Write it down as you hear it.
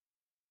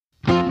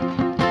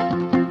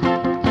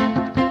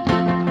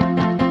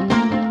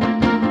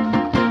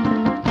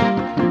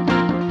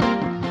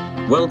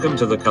Welcome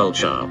to The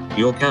Culture,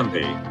 your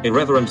campy,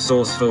 irreverent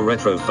source for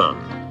retro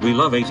fun. We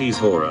love 80s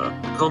horror,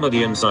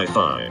 comedy and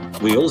sci-fi.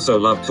 We also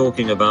love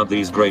talking about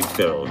these great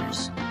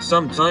films.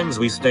 Sometimes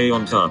we stay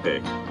on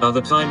topic,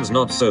 other times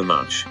not so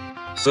much.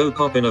 So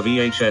pop in a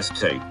VHS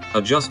tape,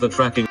 adjust the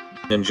tracking,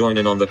 and join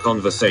in on the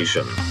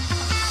conversation.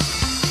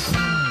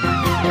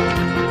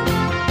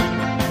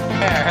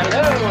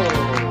 Hello.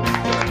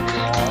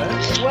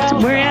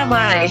 Where am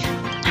I?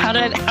 How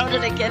did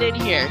I get in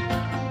here?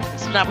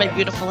 It's not my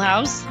beautiful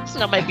house. It's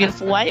not my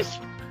beautiful wife.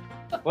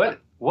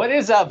 What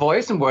is that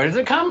voice and where does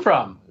it come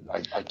from?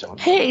 I don't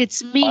know. Hey,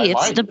 it's me.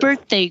 It's the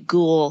birthday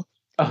ghoul.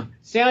 Oh,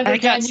 Sandra,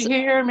 can you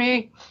hear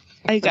me?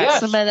 I got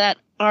some of that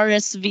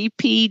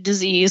RSVP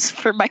disease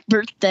for my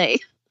birthday.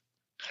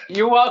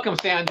 You're welcome,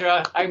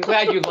 Sandra. I'm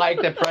glad you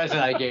liked the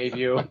present I gave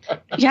you.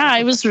 Yeah,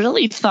 I was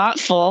really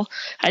thoughtful.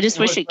 I just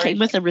wish it came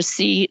with a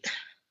receipt.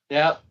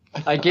 Yep.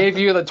 I gave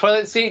you the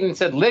toilet seat and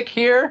said, lick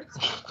here.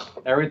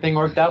 Everything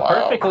worked out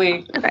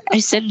perfectly. I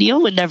said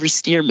Neil would never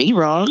steer me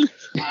wrong.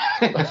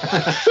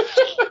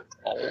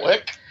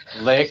 Lick.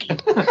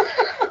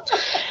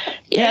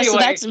 Yeah, Anyway. So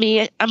that's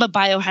me. I'm a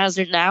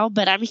biohazard now,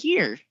 but I'm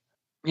here.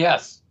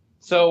 Yes.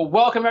 So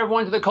welcome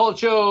everyone to the Cult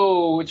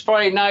Show. It's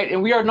Friday night,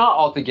 and we are not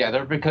all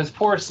together because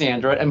poor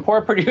Sandra and poor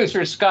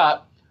producer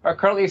Scott are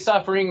currently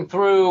suffering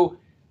through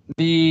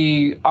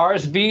the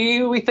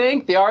RSV, we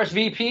think? The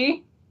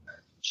RSVP?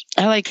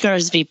 I like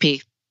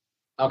RSVP.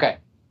 Okay,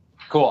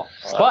 cool.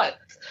 But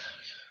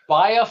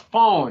by a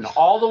phone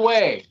all the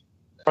way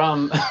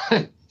from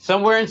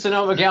somewhere in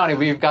Sonoma County,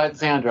 we've got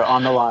Sandra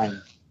on the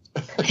line.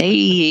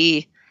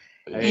 Hey.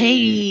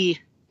 Good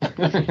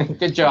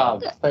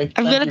job. I'm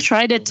going to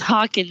try to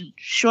talk in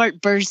short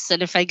bursts,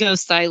 and if I go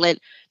silent,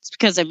 it's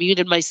because I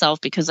muted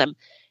myself because I'm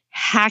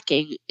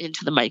hacking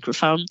into the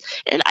microphone.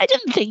 And I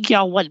didn't think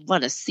y'all would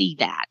want to see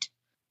that.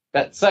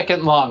 That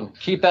second lung.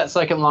 Keep that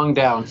second lung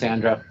down,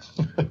 Sandra.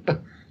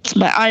 It's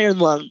my iron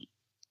lung.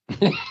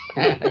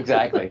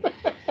 Exactly.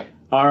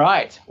 All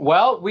right.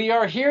 Well, we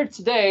are here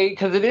today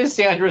because it is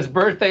Sandra's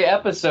birthday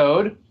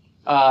episode.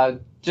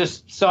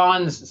 Just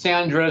sans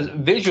Sandra's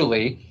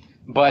visually.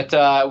 But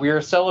we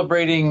are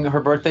celebrating her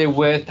birthday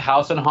with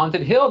House on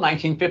Haunted Hill,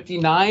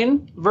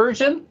 1959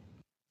 version.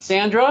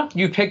 Sandra,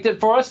 you picked it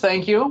for us.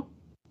 Thank you.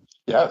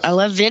 Yes. I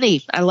love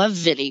Vinny.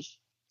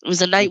 It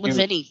was a night with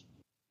Vinny.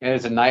 It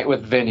is a night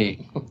with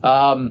Vinny.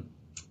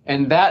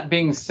 And that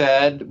being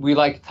said, we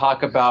like to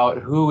talk about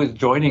who is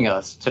joining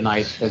us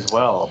tonight as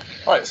well.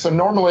 All right. So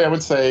normally I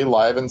would say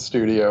live in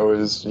studio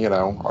is,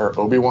 our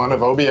Obi-Wan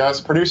of OBS,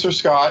 producer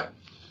Scott.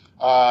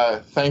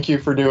 Thank you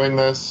for doing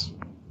this.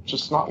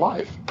 Just not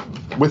live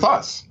with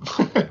us.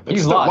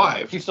 He's still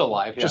live. He's still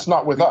live. Yeah. Just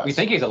not with us. We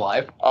think he's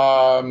alive.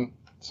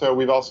 So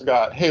we've also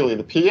got Haley,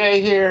 the PA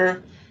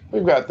here.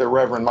 We've got the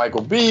Reverend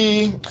Michael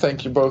B.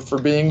 Thank you both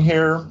for being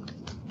here.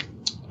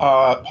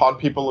 Pod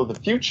people of the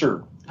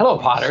future. Hello,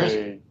 Potters.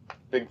 A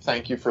big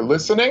thank you for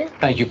listening.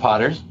 Thank you,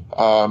 Potters.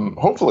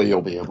 Hopefully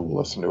you'll be able to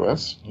listen to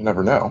us. You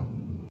never know.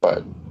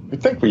 But we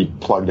think we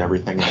plugged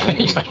everything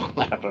in.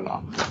 I don't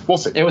know. We'll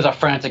see. It was a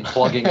frantic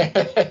plugging.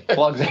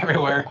 Plugs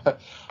everywhere.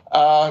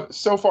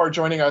 So far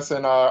joining us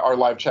in our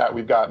live chat,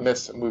 we've got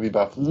Miss Movie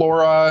Buff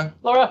Laura.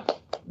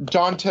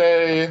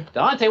 Dante,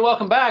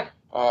 welcome back.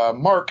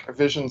 Mark,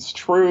 Vision's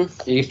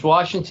Truth. East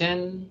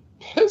Washington.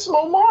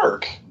 Pismo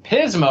Mark.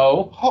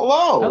 Pismo.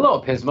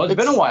 Hello, Pismo. It's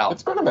been a while.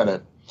 It's been a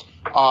minute.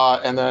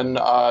 And then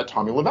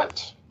Tommy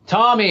Levette.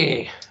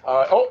 Tommy.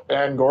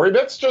 And Gory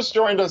Bits just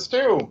joined us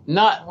too.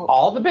 Not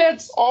all the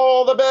bits?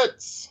 All the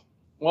bits.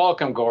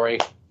 Welcome, Gory.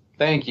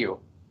 Thank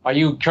you. Are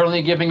you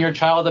currently giving your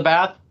child a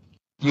bath?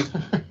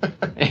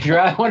 If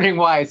you're wondering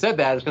why I said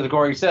that, it's because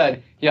Gory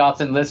said he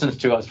often listens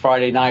to us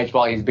Friday nights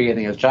while he's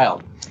bathing his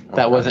child.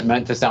 That wasn't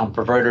meant to sound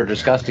perverted or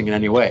disgusting in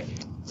any way.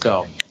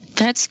 So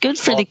that's good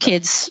for the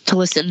kids to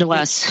listen to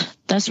us.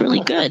 That's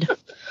really good.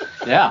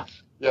 Yeah.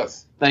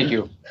 Yes. Thank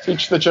you.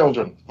 Teach the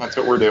children. That's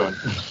what we're doing.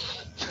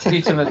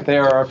 Teach them that they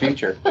are our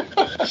future.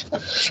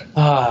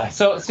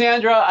 So,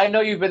 Sandra, I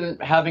know you've been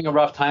having a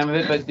rough time of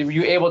it, but were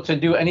you able to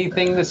do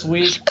anything this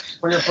week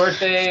for your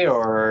birthday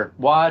or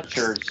watch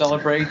or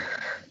celebrate?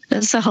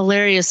 That's a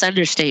hilarious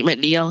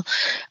understatement, Neil.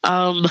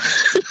 I've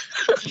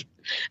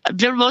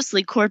been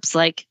mostly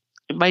corpse-like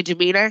in my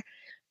demeanor,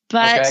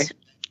 but okay.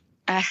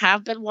 I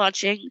have been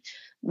watching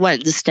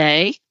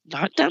Wednesday.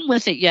 Not done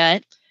with it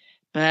yet,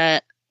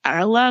 but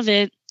I love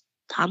it.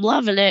 I'm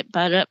loving it.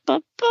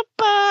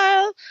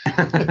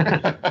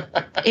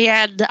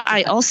 And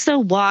I also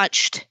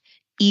watched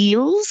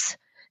Eels,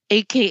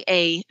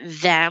 a.k.a.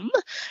 Them,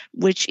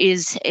 which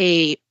is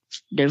a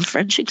no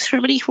French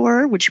extremity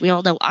horror, which we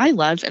all know I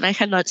love, and I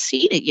had not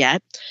seen it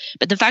yet.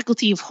 But the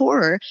Faculty of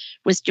Horror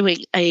was doing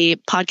a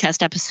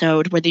podcast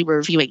episode where they were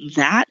reviewing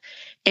that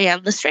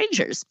and The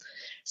Strangers.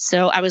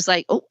 So I was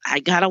like, I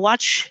gotta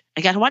watch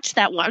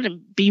that one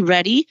and be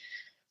ready.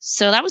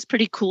 So that was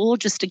pretty cool,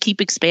 just to keep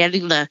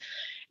expanding the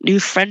new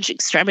French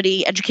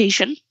extremity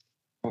education.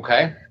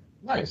 Okay.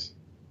 Nice.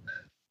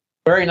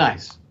 Very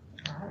nice.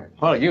 All right.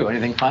 What about you?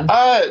 Anything fun?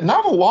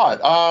 Not a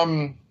lot.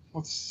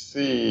 Let's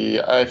see.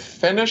 I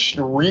finished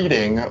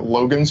reading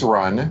Logan's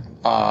Run.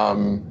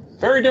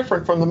 Very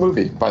different from the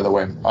movie, by the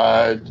way.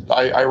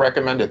 I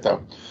recommend it,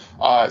 though.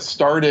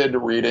 Started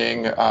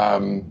reading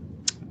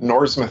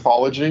Norse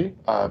Mythology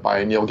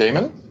by Neil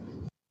Gaiman.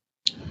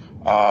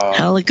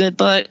 Hell a good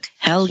book.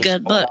 Hell a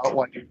good book.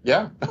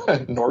 Yeah,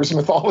 Norse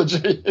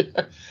Mythology.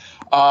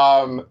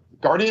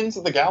 Guardians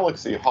of the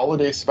Galaxy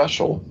Holiday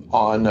Special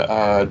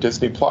on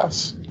Disney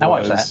Plus. I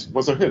watched that.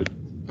 Was a hoot.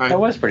 That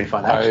was pretty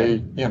fun,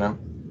 actually.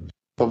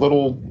 I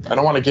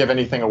don't want to give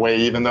anything away,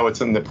 even though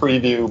it's in the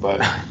preview, but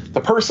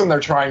the person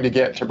they're trying to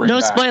get to bring No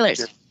back.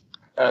 spoilers.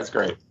 That's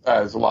great. It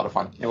was a lot of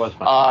fun. It was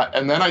fun.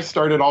 And then I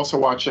started also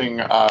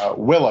watching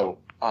Willow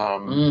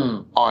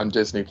on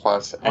Disney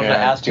Plus. I was going to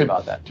ask you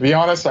about that. To be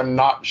honest, I'm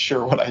not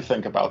sure what I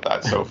think about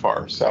that so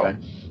far. So Okay.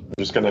 I'm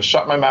just going to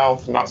shut my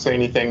mouth, not say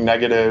anything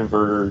negative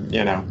or,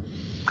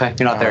 Okay,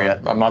 you're not there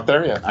yet. I'm not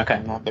there yet. Okay.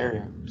 I'm not there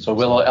yet. So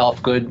Willow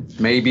Elf good,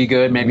 maybe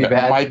bad.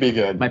 Might be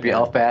good. Might be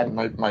Elf bad.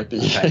 Might be.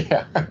 Okay.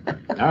 Yeah.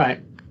 All right.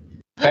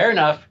 Fair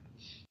enough.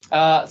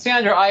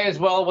 Sandra, I as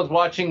well was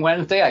watching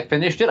Wednesday. I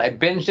finished it. I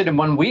binged it in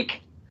 1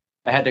 week.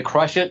 I had to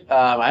crush it.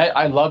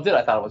 I loved it.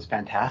 I thought it was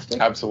fantastic.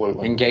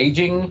 Absolutely.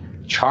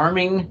 Engaging,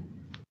 charming,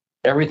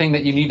 everything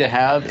that you need to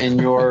have in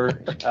your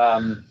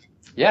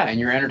in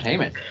your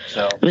entertainment.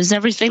 So It was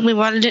everything we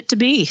wanted it to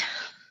be.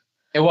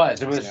 it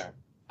was. Yeah.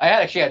 I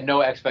actually had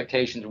no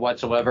expectations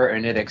whatsoever,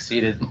 and it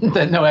exceeded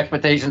the no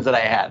expectations that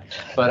I had.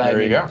 But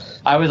There you go.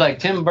 I was like,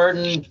 Tim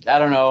Burton, I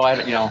don't know,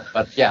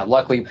 but yeah,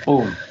 luckily,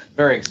 boom,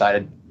 very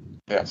excited.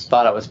 Yes.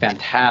 Thought it was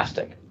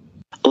fantastic.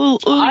 Ooh,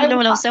 you know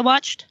what else I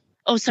watched?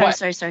 Oh, sorry.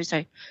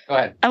 Go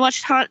ahead. I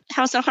watched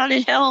House of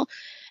Haunted Hill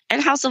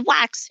and House of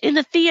Wax in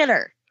the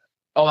theater.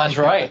 Oh, that's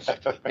right.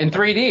 In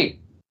 3D.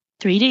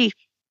 3D.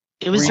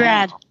 It was 3D.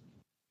 rad.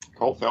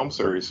 Cult film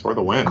series for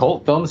the win.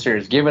 Cult film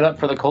series. Give it up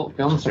for the cult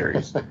film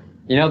series.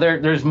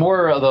 There's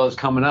more of those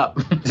coming up.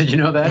 Did you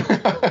know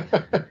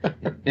that?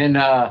 In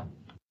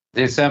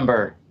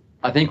December.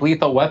 I think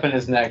Lethal Weapon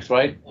is next,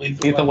 right?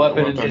 Lethal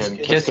Weapon and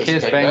Kiss,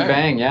 Bang,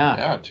 Bang. Yeah.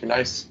 Yeah, two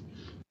nice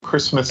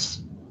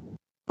Christmas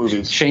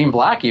movies. Shane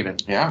Black, even.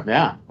 Yeah.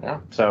 Yeah.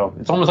 So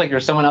it's almost like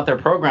there's someone out there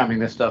programming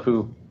this stuff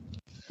who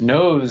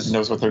knows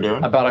Knows what they're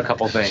doing. about a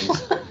couple things.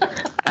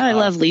 I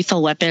love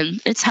Lethal Weapon.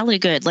 It's hella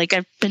good. Like,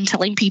 I've been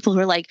telling people who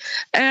are like,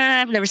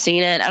 I've never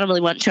seen it. I don't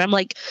really want to. I'm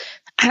like,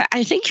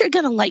 I think you're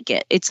going to like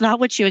it. It's not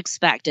what you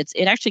expect.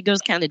 It actually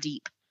goes kind of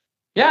deep.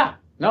 Yeah.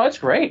 No, it's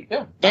great.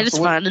 Yeah. And it's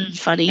fun and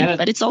funny,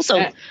 but it's also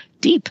and-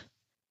 deep.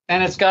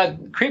 And it's got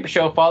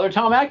Creepshow Father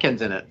Tom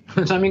Atkins in it.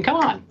 I mean, come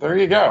on. There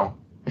you go.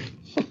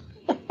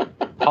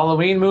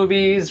 Halloween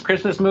movies,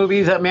 Christmas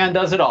movies, that man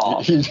does it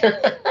all.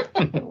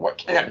 What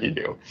can't he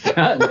do?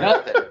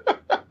 Nothing.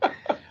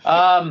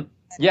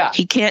 Yeah.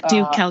 He can't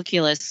do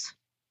calculus.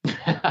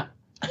 I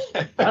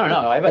don't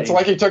know. I bet It's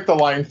like he took the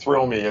line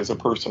 "thrill me" as a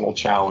personal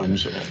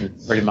challenge.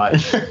 pretty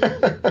much.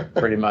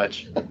 Pretty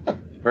much.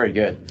 Very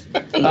good.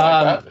 You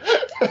like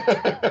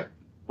that?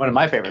 One of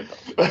my favorite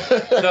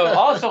films. So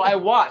also I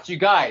watched, you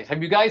guys,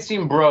 have you guys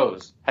seen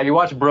Bros? Have you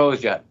watched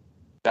Bros yet?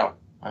 No,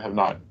 I have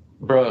not.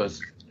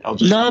 Bros.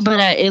 No, but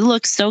it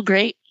looks so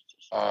great.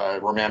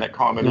 Romantic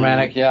comedy.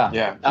 Romantic, yeah.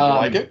 Yeah. Did you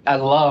like it? I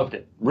loved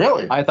it.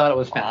 Really? I thought it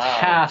was Wow.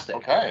 fantastic.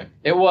 Okay.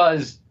 It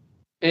was,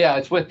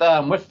 it's with,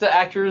 what's the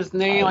actor's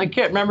name? I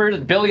can't rember.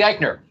 It's Billy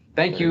Eichner.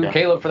 Thank There you you, go.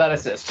 Caleb, for that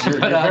assist. You're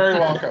very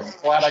welcome.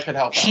 Glad I could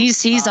help out.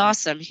 He's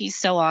awesome. He's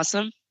so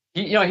awesome.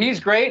 He's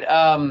great.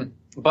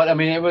 But I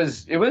mean, it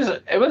was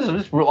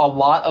just a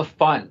lot of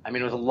fun. I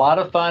mean, it was a lot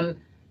of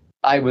fun.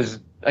 I was,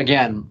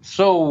 again,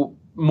 so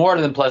more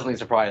than pleasantly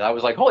surprised. I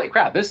was like, holy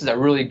crap, this is a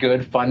really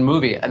good, fun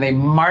movie. And they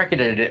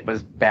marketed it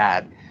was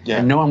bad. Yeah.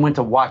 And no one went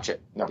to watch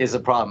it, No. is the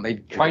problem. They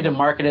tried to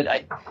market it.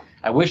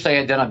 I wish they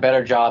had done a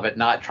better job at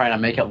not trying to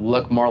make it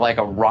look more like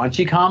a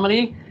raunchy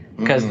comedy.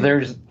 Because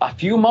there's a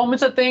few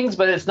moments of things,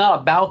 but it's not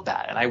about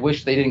that. And I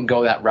wish they didn't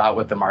go that route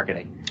with the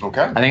marketing.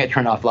 Okay. I think it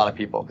turned off a lot of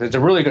people. It's a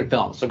really good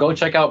film. So go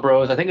check out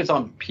Bros. I think it's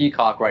on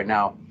Peacock right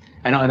now.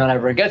 I know it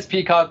never gets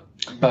Peacock,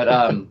 but,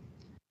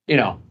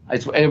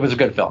 it was a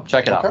good film.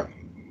 Check it out.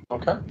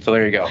 Okay. So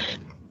there you go.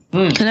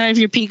 Can I have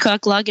your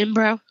Peacock login,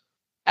 bro?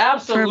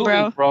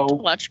 Absolutely, bro.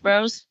 Watch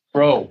Bros.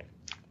 Bros.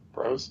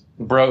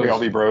 We all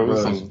be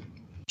bros. And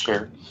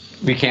share.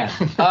 We can.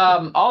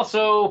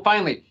 Also,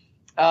 finally,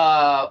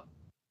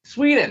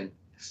 Sweden.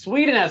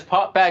 Sweden has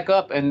popped back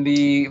up in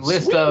the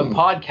list of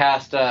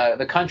podcast,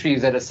 the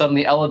countries that have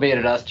suddenly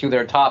elevated us to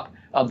their top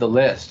of the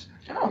list.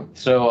 Oh,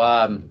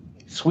 So,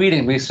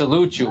 Sweden, we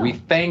salute you. We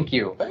thank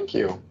you. thank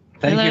you.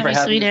 Thank We you love for you,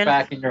 having Sweden. us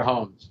back in your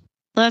homes.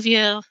 Love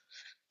you.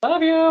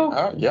 Love you.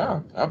 Yeah,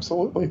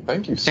 absolutely.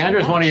 Thank you so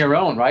Sandra's much. one of your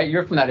own, right?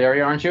 You're from that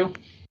area, aren't you?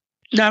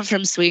 Not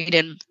from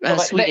Sweden. No,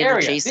 but Sweden the area.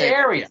 adjacent. The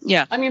area.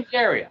 Yeah. I mean, the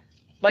area.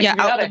 Like, Yeah, if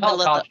you out had a in the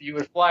middle of helicopter, you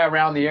would fly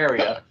around the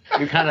area.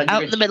 You kind of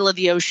Out in the middle of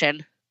the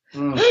ocean.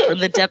 From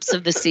the depths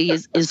of the sea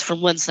is from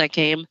whence I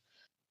came.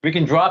 We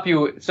can drop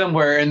you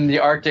somewhere in the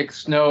Arctic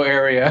snow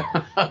area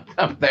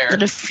up there,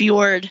 In a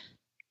fjord.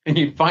 and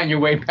you'd find your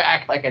way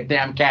back like a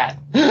damn cat.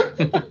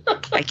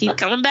 I keep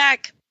coming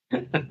back.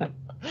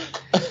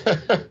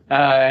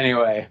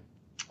 Anyway,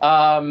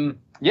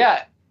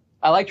 yeah,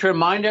 I like to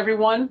remind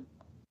everyone,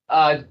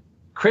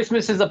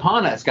 Christmas is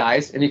upon us,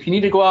 guys. And if you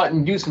need to go out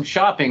and do some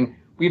shopping,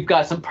 we've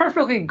got some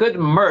perfectly good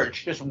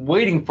merch just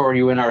waiting for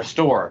you in our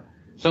store.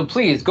 So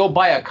please go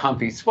buy a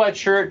comfy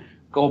sweatshirt,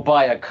 go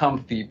buy a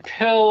comfy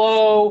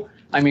pillow.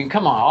 I mean,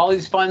 come on, all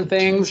these fun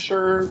things.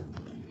 Sure.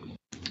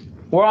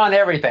 We're on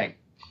everything.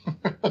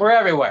 We're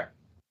everywhere.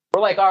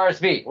 We're like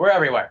RSV. We're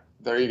everywhere.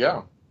 There you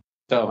go.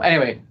 So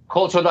anyway,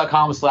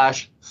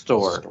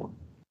 coltshow.com/store.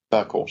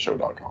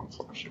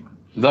 TheCoolShow.com/store.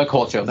 The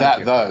Colt Show.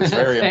 That is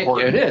very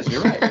important. It is.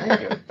 You're right.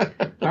 Thank you.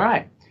 All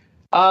right.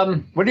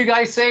 What do you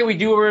guys say we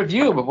do a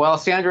review, but while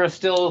Sandra is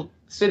still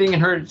sitting in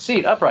her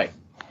seat upright?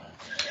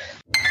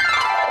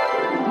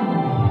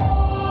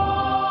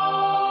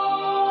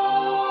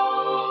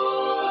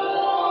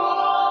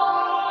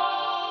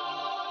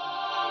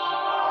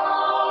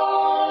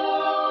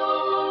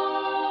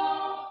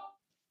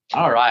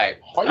 All right.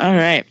 All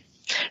right.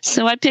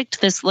 So I picked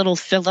this little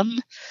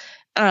film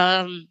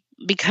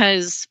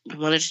because I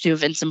wanted to do a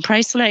Vincent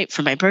Price night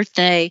for my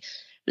birthday. It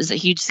was a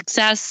huge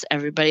success.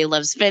 Everybody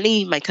loves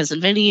Vinny, my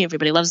cousin Vinny.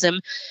 Everybody loves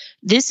him.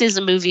 This is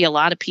a movie a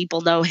lot of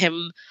people know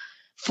him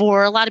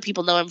for. A lot of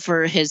people know him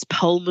for his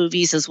Poe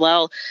movies as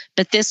well.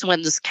 But this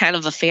one's kind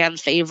of a fan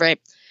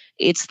favorite.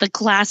 It's the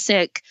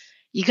classic.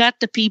 You got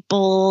the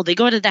people. They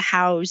go to the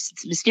house.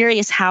 It's a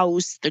mysterious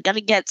house. They're going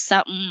to get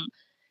something.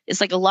 It's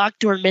like a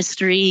locked door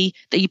mystery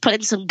that you put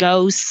in some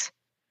ghosts.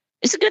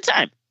 It's a good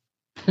time.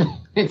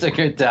 It's a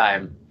good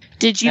time.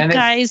 Did you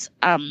guys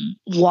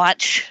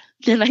watch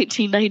the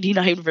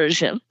 1999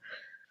 version?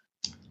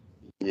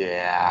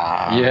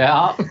 Yeah.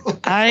 Yeah.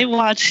 I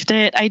watched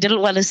it. I didn't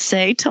want to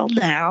say till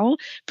now,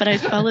 but I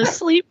fell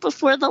asleep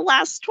before the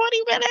last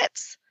 20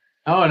 minutes.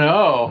 Oh,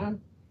 no.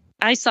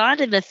 I saw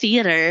it in the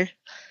theater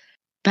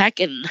back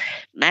in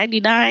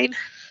 99.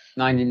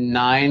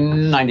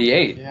 99,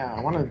 98. Yeah,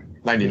 I want to...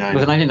 99.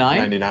 Was it 99?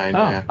 99,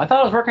 oh, yeah. I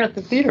thought I was working at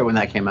the theater when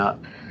that came out.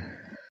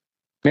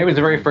 Maybe it was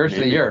the very first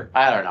of the year.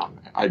 I don't know.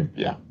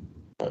 Yeah.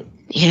 But.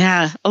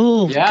 Yeah.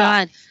 Oh, Yeah.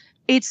 God.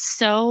 It's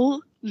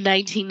so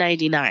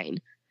 1999.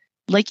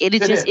 Like, it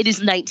is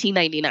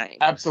 1999.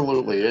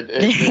 Absolutely.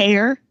 The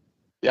hair.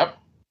 Yep.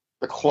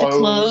 The clothes. The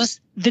clothes.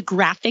 The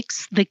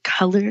graphics. The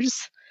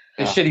colors.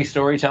 The shitty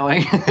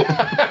storytelling.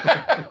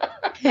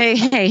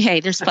 Hey.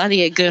 There's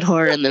plenty of good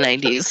horror in the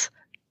 90s.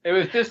 It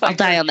was just like... I'll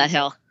die on that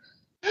hill.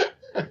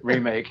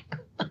 Remake.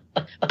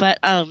 But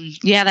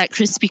yeah, that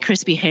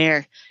crispy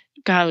hair.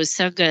 God, it was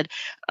so good.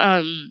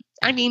 I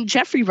mean,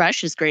 Jeffrey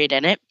Rush is great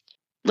in it.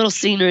 Little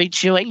scenery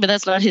chewing, but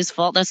that's not his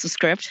fault. That's the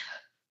script.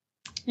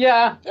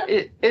 Yeah,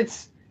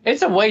 it's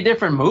a way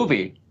different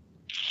movie.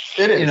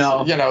 It is. You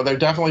know, they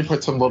definitely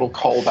put some little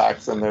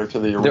callbacks in there to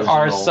the original. There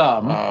are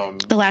some.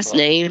 The last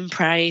name,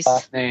 Price.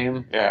 Last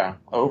name. Yeah.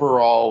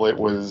 Overall, it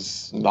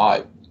was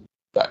not...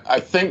 I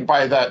think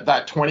by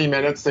that 20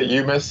 minutes that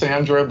you missed,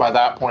 Sandra, by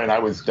that point, I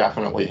was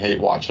definitely hate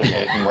watching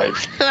it and like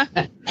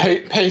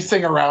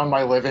pacing around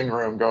my living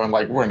room going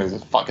like, when is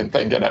this fucking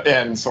thing going to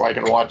end so I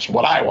can watch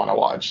what I want to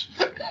watch?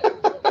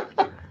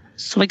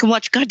 So I can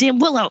watch goddamn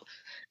Willow.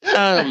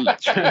 That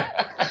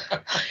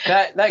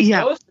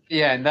ghost at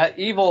the end, that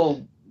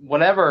evil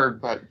whatever.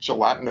 That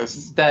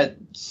gelatinous that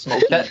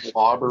smoky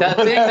blob or that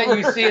whatever. thing that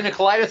you see in a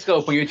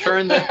kaleidoscope when you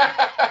turn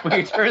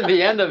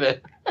the end of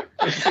it.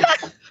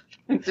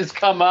 Just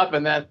come up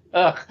and then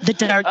the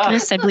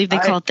darkness. I believe they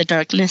call it the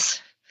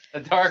darkness. The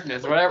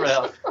darkness, whatever the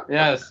hell.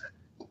 Yes.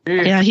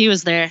 Yeah, he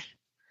was there.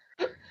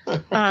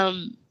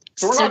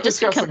 So we're not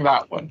discussing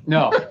that one.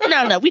 No.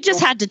 No. We just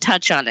had to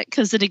touch on it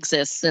because it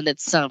exists and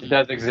it's It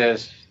does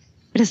exist.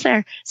 It is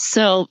there.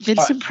 So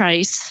Vincent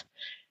Price,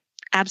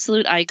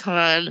 absolute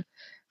icon,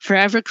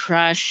 forever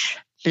crush.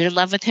 Been in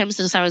love with him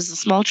since I was a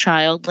small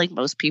child, like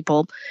most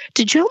people.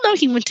 Did y'all know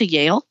he went to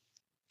Yale?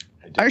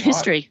 Art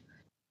history.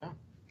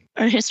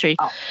 Art history.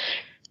 Oh.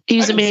 He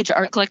was a major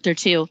art collector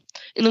too.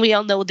 And we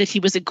all know that he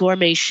was a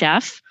gourmet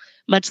chef,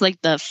 much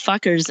like the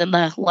fuckers in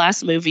the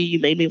last movie you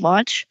made me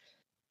watch.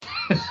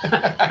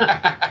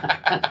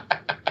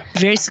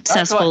 Very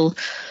successful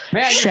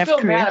Man, chef you're still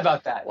career. mad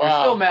about that. Wow.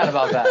 You're still mad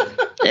about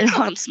that. It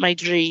haunts my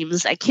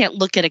dreams. I can't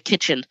look at a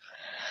kitchen.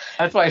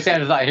 That's why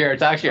Sandra's not here.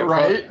 It's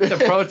actually it's a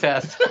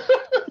protest.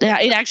 Yeah,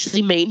 it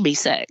actually made me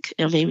sick.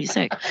 It made me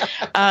sick.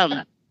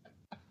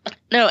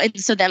 No, and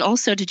so then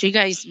also, did you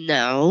guys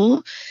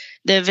know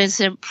that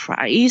Vincent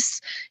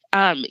Price,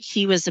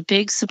 he was a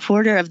big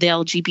supporter of the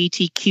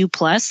LGBTQ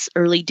plus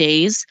early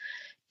days,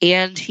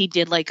 and he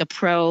did like a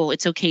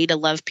it's okay to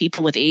love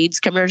people with AIDS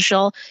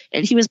commercial,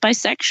 and he was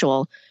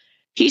bisexual.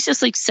 He's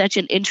just like such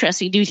an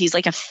interesting dude. He's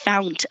like a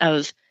fount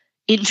of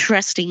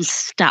interesting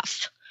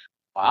stuff.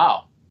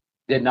 Wow.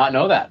 Did not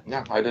know that.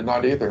 No, I did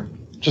not either.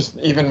 Just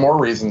even more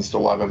reasons to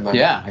love him then.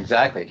 Yeah,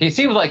 exactly. He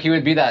seems like he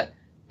would be that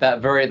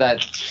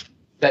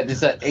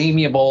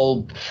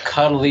amiable,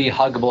 cuddly,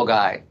 huggable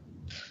guy.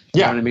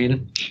 You know what I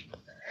mean?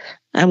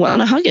 I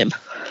want to hug him.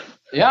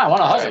 Yeah, I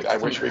want to hug him. I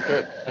wish we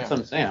could. That's what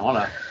I'm saying. I want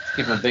to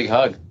give him a big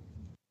hug.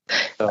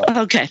 So.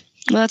 Okay.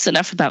 Well, that's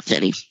enough about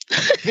Vinny.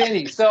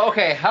 Vinny. So,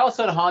 okay, House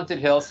on Haunted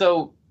Hill.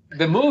 So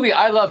the movie,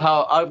 I love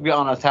how, I'll be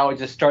honest, how it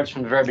just starts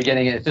from the very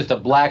beginning. And it's just a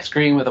black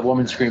screen with a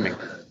woman screaming.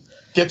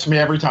 Gets me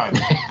every time.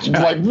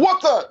 Like,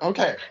 what the?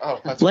 Okay. Oh,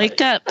 that's Wake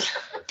funny. up.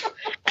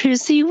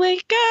 Chrissy,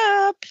 wake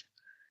up.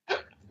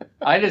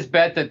 I just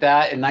bet that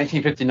in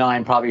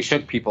 1959 probably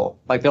shook people.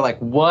 Like, they're like,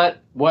 what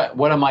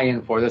am I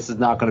in for? This is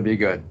not going to be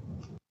good.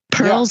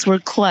 Pearls were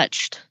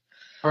clutched.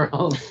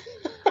 Pearls.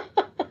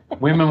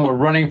 Women were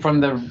running from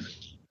the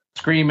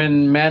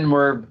screaming. Men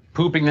were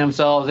pooping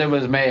themselves. It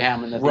was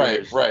mayhem in the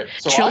theaters. Right.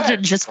 So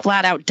Children just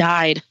flat out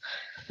died.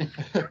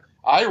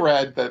 I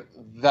read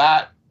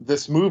that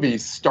this movie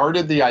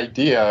started the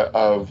idea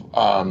of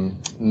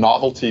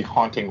novelty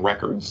haunting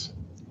records,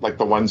 like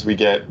the ones we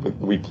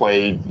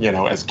played,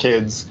 as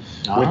kids,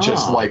 with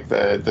just like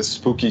the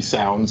spooky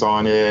sounds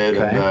on it,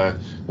 and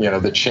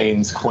the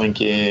chains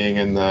clinking,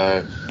 and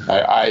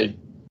I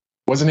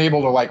wasn't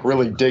able to like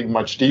really dig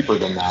much deeper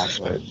than that,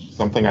 but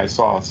something I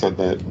saw said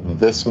that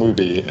this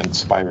movie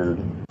inspired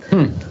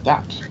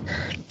that.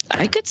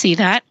 I could see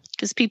that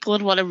because people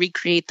would want to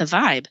recreate the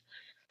vibe.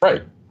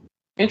 Right.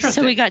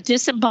 Interesting. So we got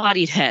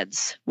disembodied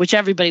heads, which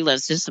everybody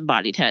loves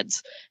disembodied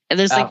heads. And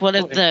there's like one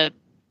of the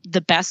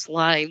best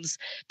lines.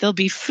 There'll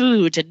be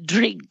food and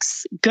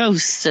drinks,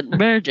 ghosts and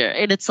murder.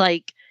 And it's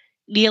like,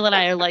 Neil and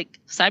I are like,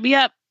 sign me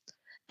up.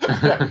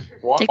 Yeah.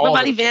 Take my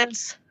money,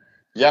 Vince.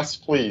 Yes,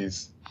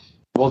 please.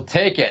 We'll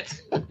take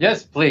it.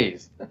 Yes,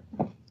 please.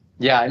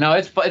 Yeah, no,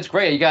 it's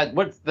great. You got,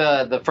 what's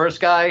the first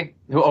guy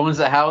who owns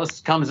the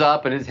house comes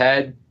up and his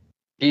head,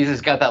 he's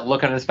just got that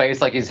look on his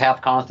face like he's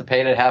half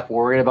constipated, half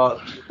worried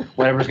about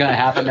whatever's going to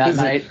happen that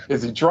night.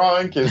 Is he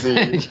drunk? Is he?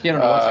 You don't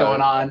know what's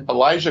going on.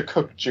 Elijah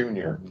Cook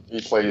Jr.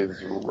 He plays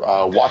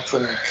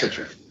Watson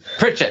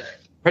Pritchard.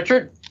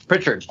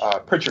 Pritchard.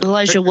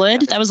 Elijah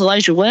Wood. That was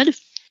Elijah Wood.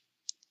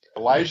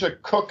 Elijah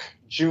Cook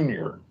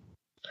Jr.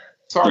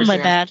 Sorry, my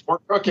bad. We're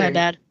cooking. My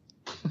bad.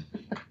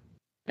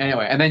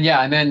 Anyway, and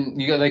then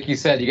you got, like you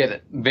said, you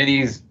get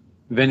Vinny's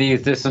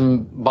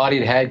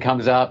disembodied head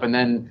comes up, and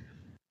then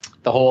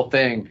the whole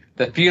thing,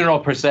 the funeral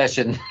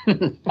procession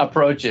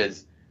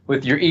approaches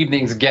with your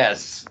evening's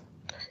guests.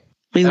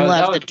 We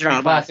love the a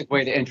drama. Classic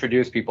way to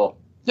introduce people.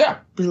 Yeah.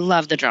 We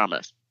love the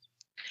drama.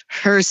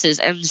 Hearses.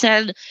 And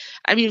then,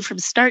 I mean, from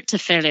start to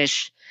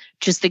finish,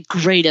 just the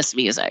greatest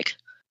music.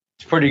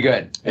 It's pretty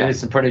good. Yeah. It is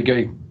some pretty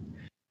good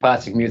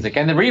classic music.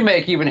 And the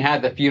remake even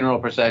had the funeral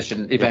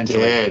procession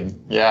eventually. It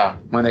did. Yeah.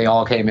 When they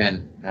all came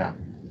in. Yeah.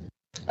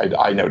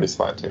 I noticed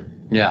that too.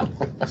 Yeah.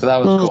 So that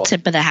was a little cool.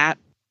 tip of the hat.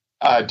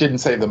 Didn't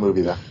save the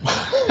movie though.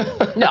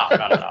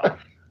 No.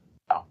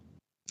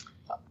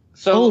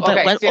 So,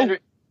 okay.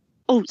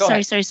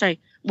 Sorry.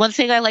 One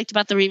thing I liked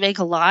about the remake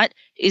a lot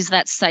is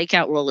that Psych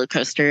Out roller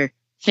coaster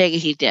thing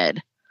he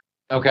did.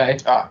 Okay.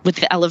 With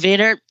the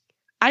elevator.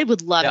 I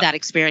would love that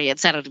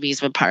experience at an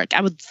amusement park.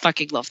 I would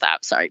fucking love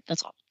that. Sorry,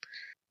 that's all.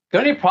 The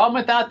only problem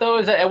with that though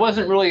is that it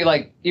wasn't really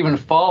like even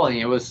falling.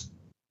 It was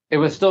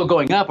still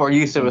going up, or at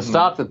least it was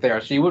stopped it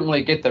there, so you wouldn't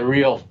really get the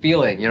real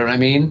feeling. You know what I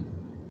mean?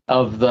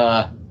 Of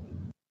the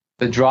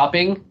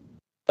dropping,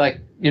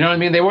 like, you know what I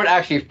mean? They weren't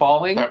actually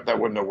falling. That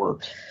wouldn't have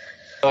worked.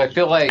 So I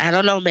feel like, I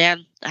don't know,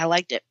 man. I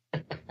liked it.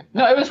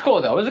 No, it was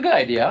cool though. It was a good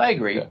idea. I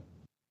agree. Yeah.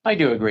 I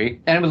do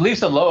agree. And it was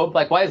Lisa Loeb.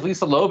 Like, why is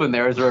Lisa Loeb in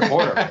there as a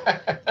reporter?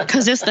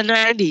 Because it's the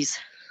 90s.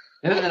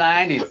 It's the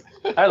 90s.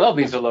 I love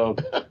Lisa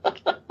Loeb.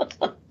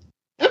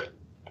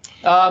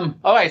 All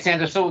right,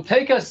 Sandra. So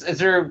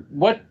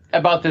what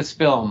about this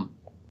film?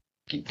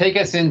 Take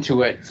us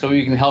into it so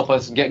you can help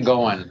us get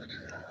going.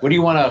 What do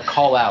you want to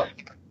call out?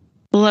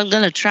 Well, I'm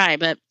going to try,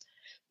 but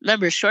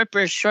remember, short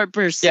burst.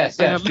 Yes,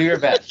 do your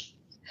best.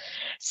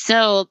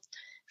 So,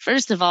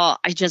 first of all,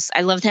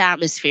 I love the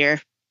atmosphere.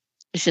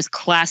 It's just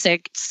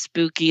classic, it's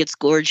spooky, it's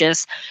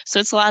gorgeous. So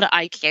it's a lot of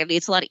eye candy,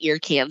 it's a lot of ear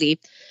candy.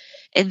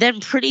 And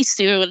then pretty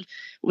soon,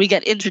 we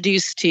get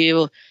introduced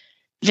to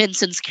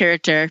Vincent's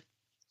character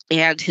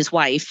and his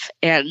wife,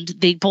 and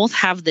they both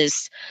have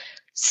this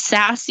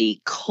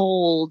sassy,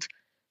 cold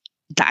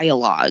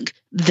dialogue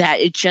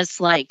that it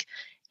just like,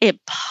 it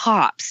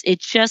pops. It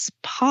just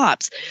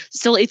pops.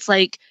 So it's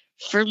like,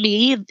 for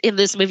me, in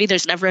this movie,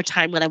 there's never a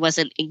time when I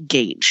wasn't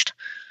engaged.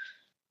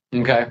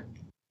 Okay.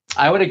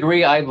 I would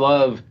agree. I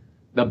love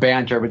the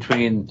banter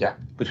between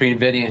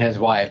Vinny and his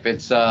wife.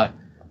 It's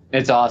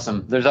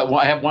awesome.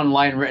 I have one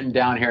line written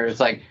down here. It's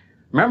like,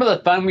 remember the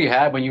fun we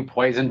had when you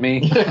poisoned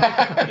me?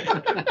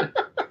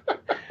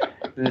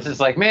 It's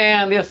just like,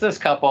 man, this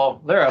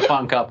couple, they're a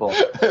fun couple.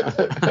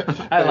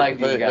 I like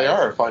these guys. They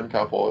are a fun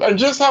couple. And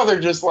just how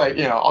they're just like,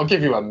 I'll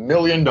give you $1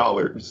 million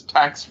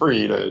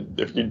tax-free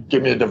if you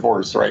give me a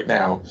divorce right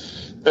now.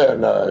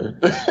 And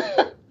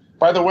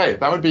by the way,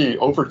 that would be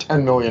over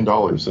 $10 million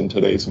in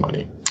today's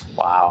money.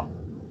 Wow.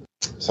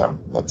 So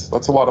that's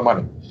a lot of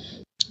money.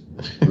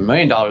 $1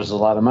 million is a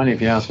lot of money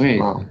if you ask me.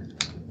 Well,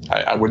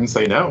 I wouldn't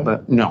say no.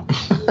 But no,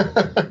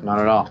 not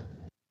at all.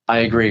 I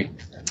agree.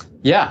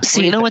 Yeah.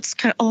 So you know what's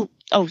kind of,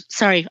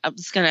 sorry. I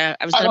was gonna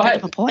bring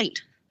up a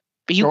point,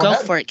 but you go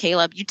for it,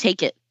 Caleb. You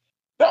take it.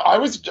 No,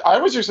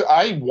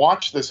 I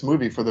watched this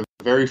movie for the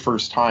very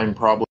first time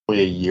probably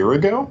a year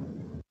ago.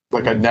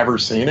 Like, I'd never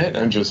seen it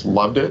and just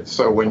loved it.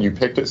 So when you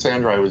picked it,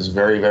 Sandra, I was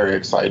very, very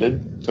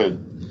excited to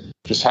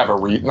just have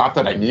not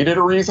that I needed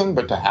a reason,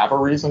 but to have a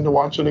reason to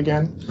watch it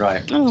again.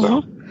 Right.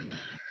 Oh,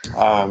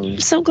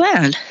 so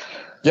glad.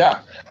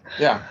 Yeah.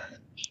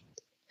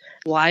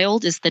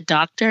 Wild is the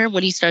doctor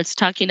when he starts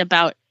talking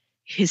about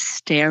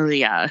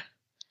hysteria.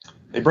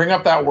 They bring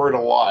up that word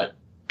a lot.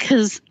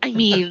 Because, I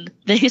mean,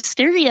 the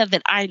hysteria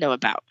that I know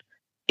about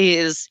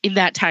is, in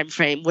that time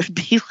frame, would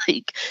be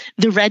like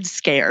the Red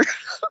Scare,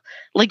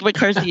 like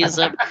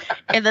McCarthyism.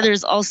 And then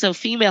there's also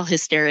female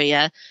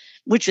hysteria,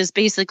 which is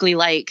basically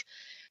like,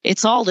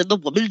 it's all in the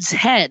woman's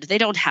head. They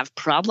don't have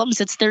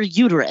problems. It's their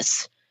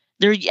uterus.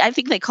 I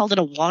think they called it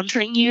a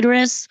wandering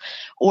uterus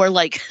or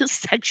like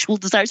sexual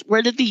desires.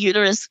 Where did the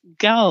uterus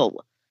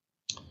go?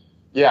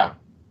 Yeah.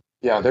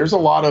 There's a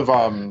lot of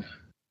what's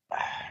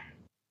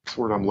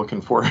the word I'm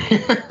looking for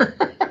here?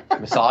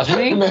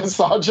 Misogyny?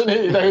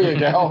 Misogyny. There you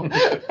go.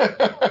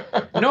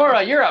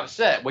 Nora, you're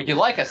upset. Would you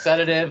like a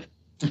sedative?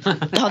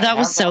 Oh, that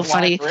was so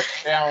funny. Written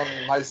down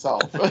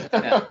myself.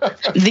 Yeah.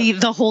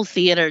 The whole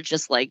theater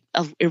just like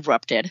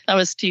erupted. That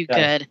was too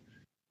good.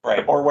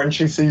 Right. Or when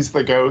she sees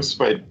the ghost,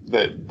 but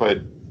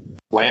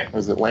Lance,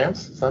 is it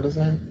Lance? Is that his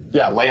name?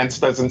 Yeah, Lance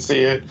doesn't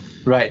see it.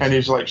 Right. And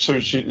he's like, so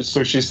she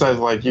says,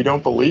 like, you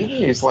don't believe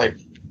me? He's like,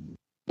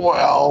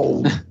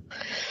 well,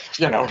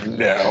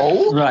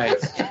 no. Right.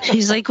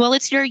 He's like, well,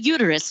 it's your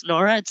uterus,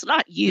 Nora. It's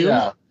not you.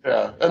 Yeah.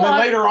 And then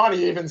later on,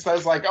 he even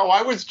says, like, oh,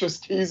 I was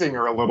just teasing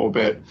her a little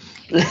bit.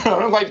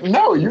 I'm like,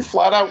 no, you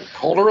flat out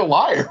called her a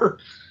liar.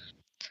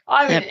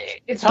 I mean,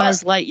 it's hard.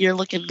 Buzz Lightyear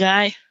looking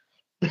guy.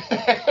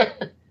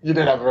 You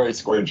did have a very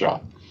square jaw.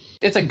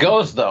 It's a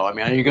ghost, though. I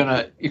mean, are you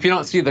gonna, if you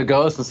don't see the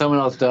ghost and someone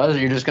else does,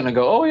 you're just gonna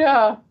go, oh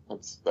yeah,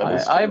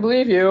 I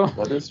believe you.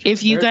 That is true.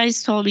 If you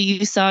guys told me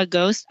you saw a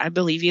ghost, I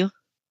believe you.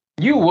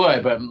 You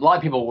would, but a lot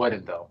of people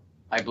wouldn't, though.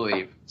 I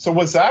believe. So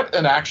was that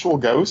an actual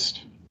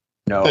ghost?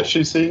 No, that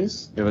she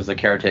sees? It was the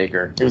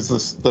caretaker. It was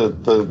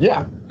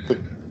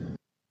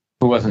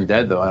who wasn't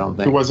dead, though. I don't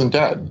think. Who wasn't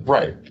dead,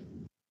 right?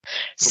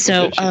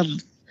 So,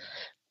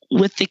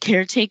 with the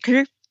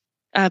caretaker,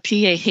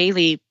 P.A.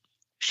 Haley.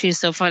 She's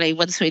so funny.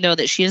 Once we know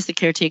that she is the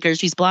caretaker,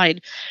 she's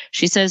blind.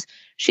 She says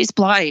she's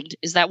blind.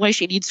 Is that why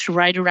she needs to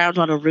ride around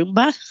on a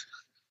Roomba?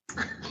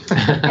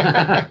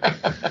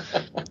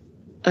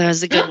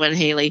 That's a good one,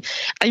 Haley.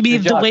 I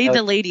mean, the way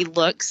the lady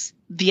looks,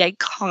 the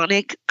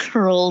iconic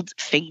curled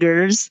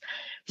fingers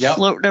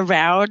floating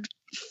around,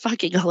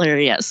 fucking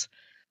hilarious.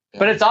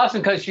 But it's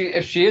awesome because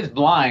if she is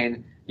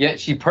blind, yet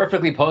she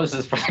perfectly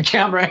poses for the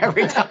camera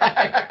every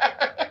time.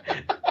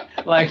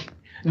 Like,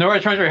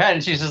 Nora turns her head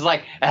and she's just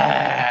like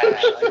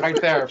right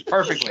there,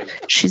 perfectly.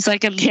 She's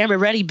like, I'm camera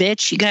ready,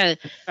 bitch. You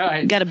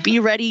gotta be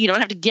ready. You don't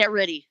have to get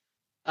ready.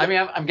 I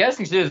mean, I'm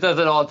guessing she just does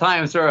it all the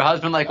time. So her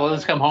husband will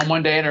just come home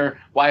one day and her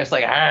wife's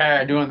like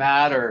doing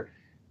that, or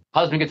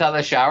husband gets out of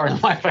the shower and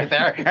the wife's right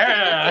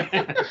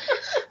there.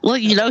 Well,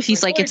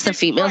 he's like, it's the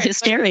female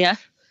hysteria.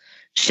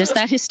 It's just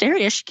that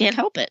hysteria. She can't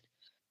help it.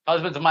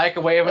 Husband's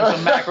microwaving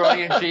some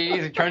macaroni and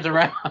cheese. He turns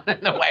around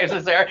and the wife's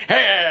just there.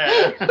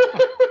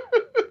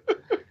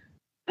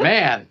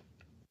 Man,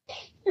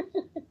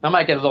 that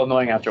might get a little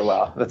annoying after a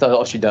while. That's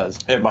all she does.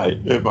 It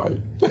might.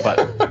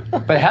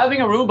 But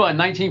having a Roomba in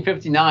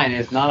 1959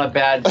 is not a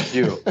bad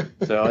do.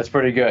 So it's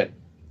pretty good.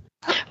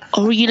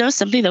 Oh,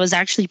 something that was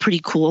actually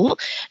pretty cool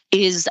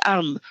is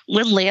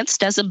when Lance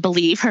doesn't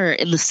believe her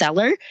in the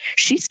cellar,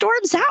 she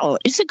storms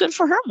out. It's a good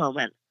for her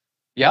moment.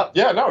 Yep.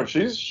 Yeah, no,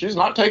 she's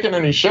not taking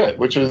any shit,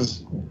 which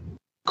is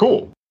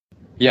cool.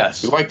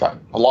 Yes. You like that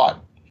a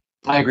lot.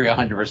 I agree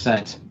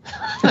 100%.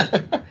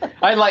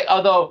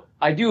 Although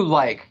I do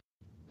like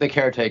the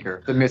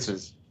caretaker, the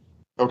missus.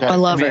 Okay. I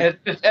love her.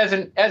 As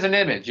an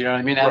image, you know what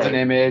I mean? As an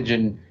image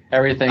and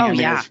everything. Oh, I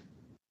mean,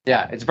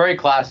 yeah. It's very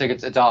classic.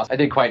 It's awesome. I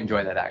did quite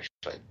enjoy that,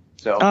 actually.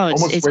 So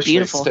almost it's wish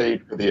beautiful. they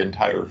stayed for the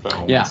entire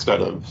film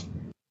instead of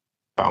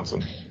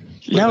bouncing.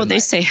 No, they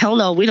say, hell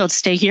no, we don't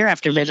stay here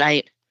after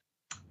midnight.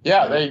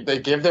 Yeah, they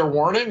give their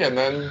warning and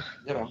then,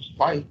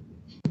 bye.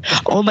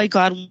 Oh my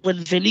God,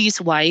 when Vinny's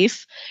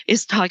wife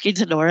is talking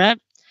to Nora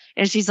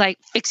and she's like,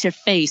 fix your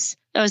face.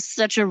 That was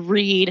such a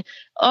read.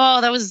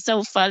 Oh, that was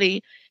so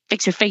funny.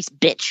 Fix your face,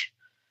 bitch.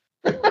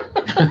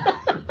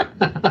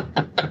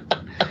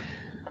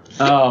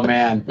 Oh,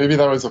 man. Maybe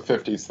that was a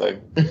 50s thing.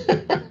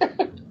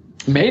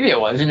 Maybe it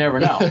was. You never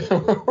know.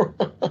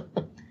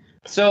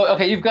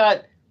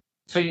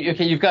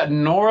 You've got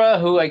Nora,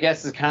 who I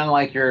guess is kind of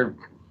like your,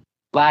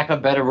 lack of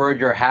a better word,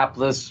 your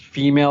hapless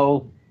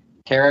female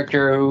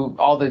character who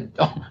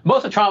most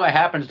of the trauma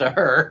happens to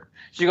her.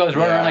 She goes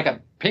running around like a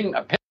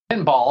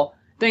pinball,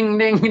 ding,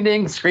 ding,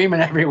 ding,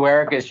 screaming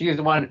everywhere because she's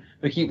the one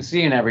who keeps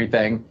seeing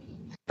everything.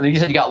 And then you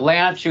said you got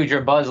Lance, who's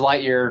your Buzz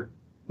Lightyear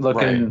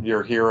looking. Right.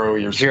 Your hero,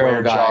 your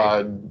hero guy.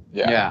 square-jawed.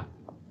 Yeah.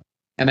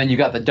 And then you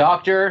got the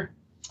doctor.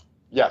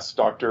 Yes,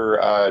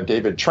 Dr.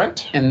 David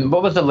Trent. And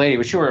what was the lady?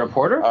 Was she a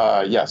reporter?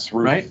 Yes,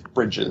 Ruth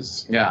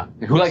Bridges. Yeah.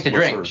 Who liked to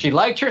drink? She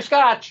liked her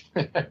scotch.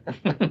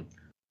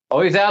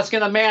 Always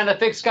asking a man to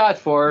fix scotch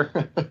for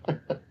her.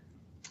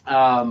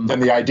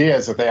 And the idea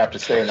is that they have to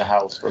stay in the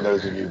house, for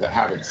those of you that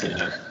haven't seen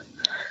it.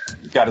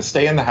 You've got to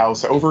stay in the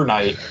house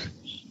overnight.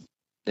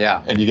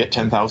 Yeah. And you get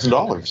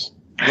 $10,000.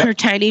 Her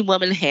tiny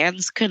woman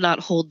hands could not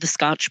hold the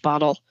scotch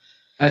bottle.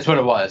 That's what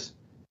it was.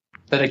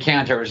 The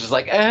decanter was just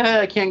like,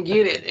 I can't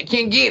get it. I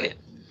can't get it.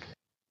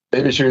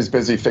 Maybe she was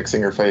busy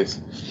fixing her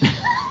face.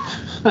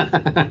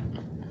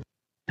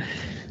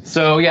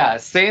 So, yeah,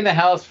 stay in the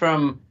house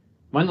from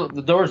when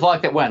the doors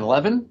locked at when?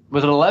 11?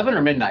 Was it 11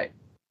 or midnight?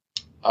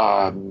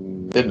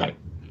 Midnight.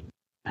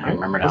 I don't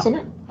remember now. Wasn't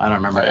it? I don't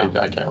remember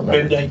now. I can't remember.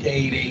 Midnight to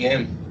 8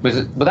 a.m. Was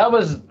it? But that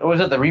was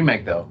it the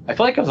remake, though? I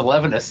feel like it was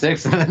 11 to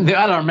 6. I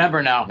don't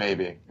remember now.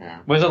 Maybe, yeah.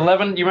 Was it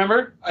 11? You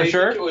remember? For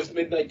sure? I think it was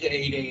midnight to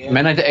 8 a.m.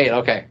 Midnight to 8,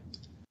 okay.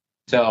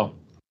 So,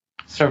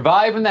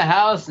 survive in the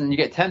house, and you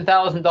get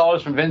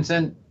 $10,000 from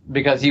Vincent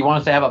because he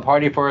wants to have a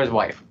party for his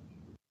wife.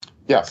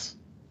 Yes.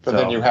 But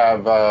then you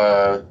have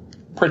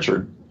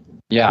Pritchard,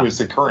 who is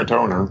the current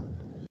owner,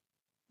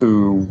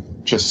 who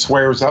just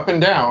swears up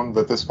and down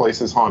that this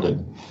place is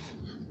haunted.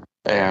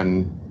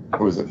 And,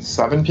 who was it,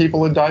 7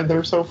 people had died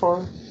there so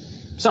far?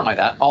 Something like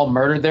that. All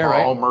murdered there,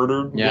 right? All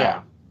murdered,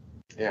 yeah.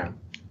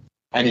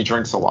 And he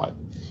drinks a lot.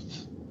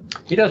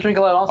 He does drink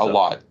a lot also. A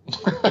lot.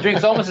 He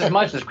drinks almost as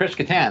much as Chris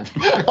Kattan.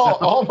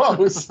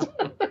 Almost.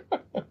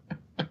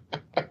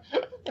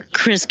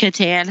 Chris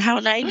Kattan. How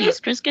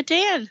 90s, Chris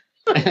Kattan.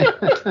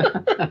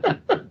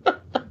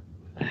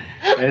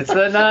 It's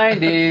the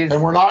 90s.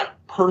 And we're not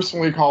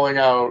personally calling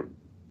out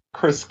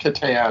Chris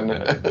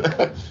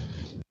Kattan,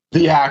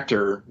 the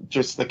actor,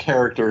 just the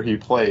character he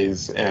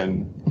plays.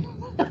 And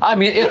I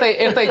mean, if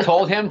they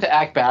told him to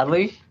act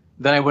badly,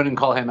 then I wouldn't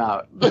call him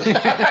out.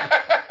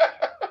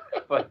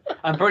 But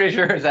I'm pretty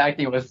sure his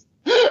acting was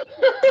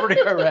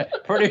pretty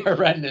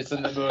horrendous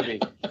in the movie.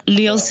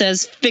 Neil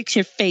says, "Fix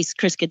your face,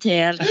 Chris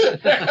Kattan."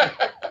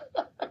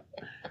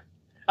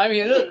 I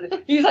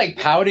mean, he's like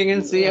pouting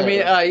and see. I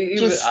mean,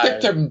 just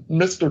stick to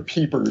Mr.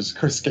 Peepers,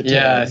 Chris Kattan.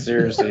 Yeah,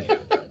 seriously.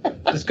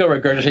 Just go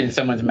regurgitate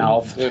someone's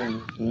mouth.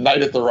 And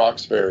Night at the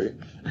Roxbury.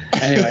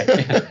 Anyway,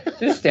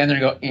 just stand there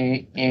and go.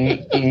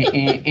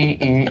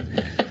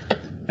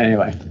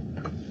 Anyway,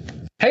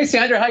 hey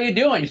Sandra, how you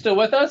doing? You still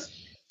with us?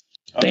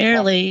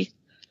 Barely.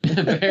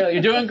 Barely.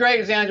 You're doing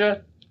great,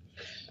 Sandra.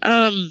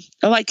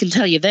 I can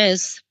tell you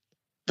this: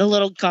 the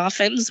little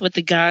coffins with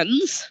the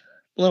guns.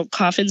 Little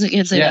coffins. I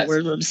can't say that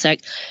word. I'm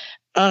sick.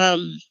 I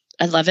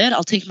love it.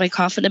 I'll take my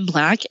coffin in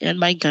black and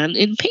my gun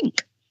in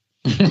pink.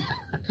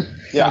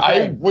 Yeah,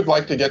 okay. I would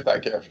like to get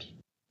that gift.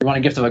 You want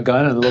a gift of a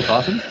gun and a little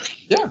coffin?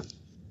 Yeah.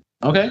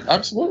 Okay.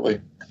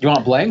 Absolutely. You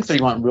want blanks or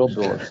you want real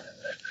bullets?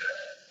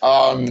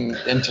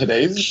 In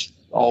today's,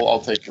 I'll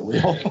take the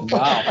real.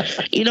 Wow.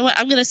 You know what?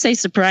 I'm gonna say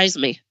surprise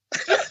me.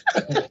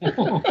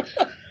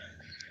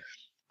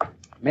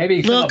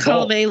 Maybe little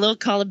column A, little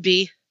column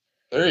B.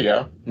 There you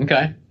go.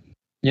 Okay.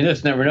 You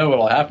just never know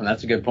what'll happen.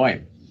 That's a good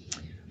point.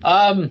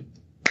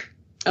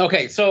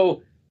 Okay,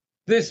 so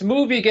this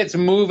movie gets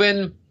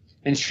moving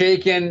and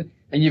shaking,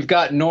 and you've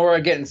got Nora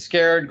getting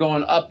scared,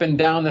 going up and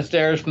down the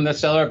stairs from the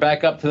cellar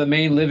back up to the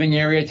main living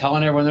area,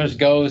 telling everyone there's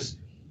ghosts.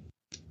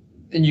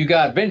 And you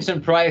got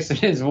Vincent Price and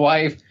his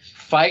wife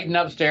fighting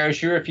upstairs.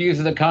 She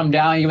refuses to come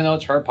down, even though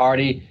it's her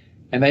party,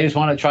 and they just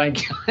want to try and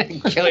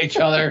kill each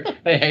other.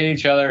 They hate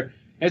each other.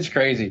 It's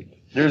crazy.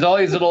 There's all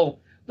these little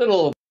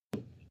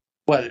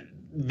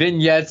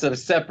vignettes of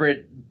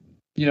separate,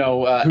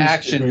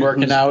 action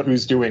working out.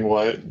 Who's doing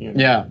what?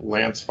 Yeah.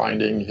 Lance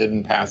finding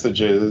hidden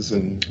passages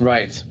and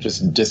right,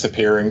 just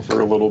disappearing for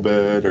a little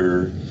bit,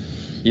 or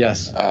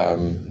yes,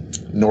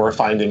 Nora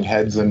finding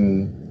heads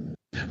and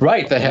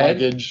right, the head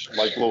luggage,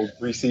 like little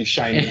greasy,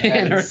 shiny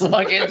heads. in her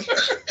luggage.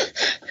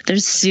 They're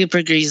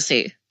super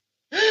greasy.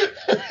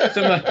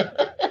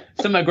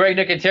 Some of Greg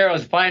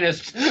Nicotero's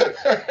finest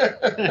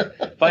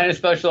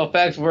special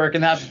effects work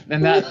in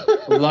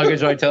that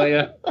luggage, I tell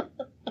you.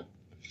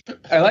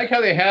 I like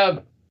how they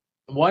have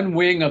one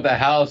wing of the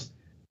house,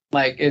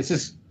 like it's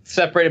just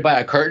separated by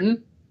a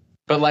curtain,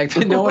 but like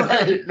no one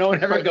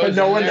ever goes.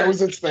 No one there.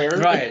 knows it's there,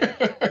 right?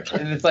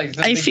 And it's like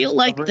I feel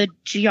like the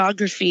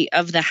geography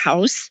of the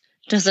house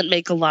doesn't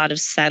make a lot of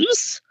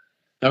sense.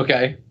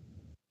 Okay,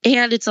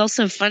 and it's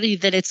also funny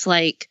that it's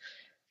like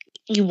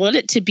you want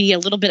it to be a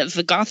little bit of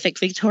a Gothic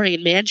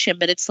Victorian mansion,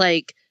 but it's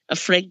like a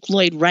Frank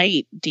Lloyd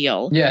Wright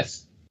deal.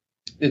 Yes,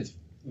 it's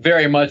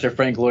very much a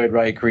Frank Lloyd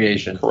Wright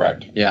creation.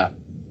 Correct. Yeah.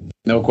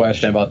 No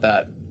question about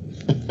that.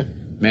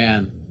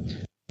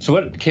 Man. So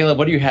what, Caleb,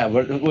 what do you have?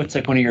 What's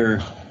like one of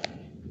your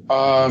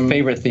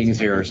favorite things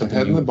here or something?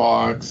 Head in the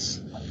box.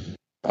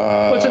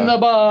 What's in the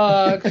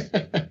box?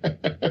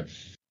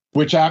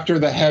 Which after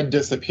the head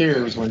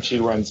disappears when she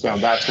runs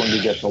down, that's when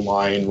you get the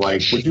line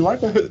like, would you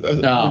like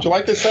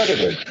a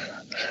sedative?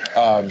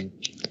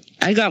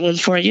 I got one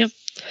for you.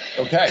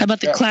 Okay. How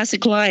about the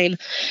classic line,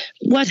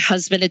 what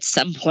husband at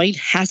some point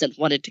hasn't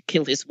wanted to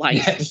kill his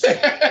wife? Yes.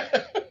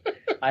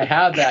 I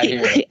have that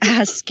here. I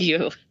ask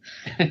you.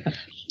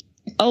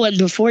 Oh, and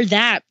before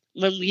that,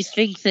 when we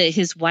think that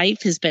his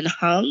wife has been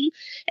hung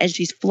and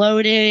she's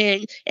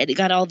floating, and it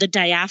got all the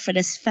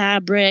diaphanous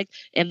fabric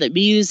and the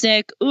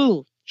music.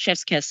 Ooh,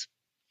 chef's kiss.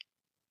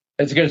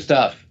 It's good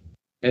stuff.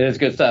 It is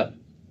good stuff.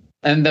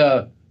 And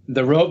the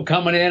rope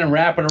coming in and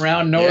wrapping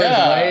around Nora's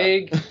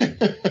leg.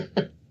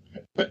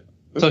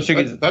 So she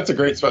can. That's a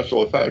great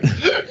special effect.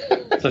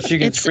 So she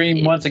can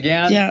scream once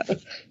again. Yeah.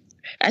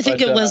 I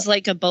think it was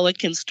like a boa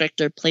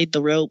constrictor played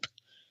the rope.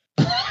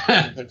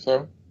 I think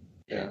so.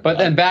 Yeah. But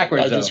then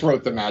backwards. I just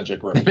wrote the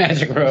magic rope.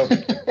 Magic rope.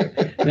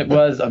 It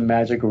was a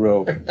magic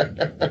rope.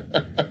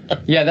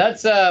 Yeah,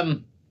 that's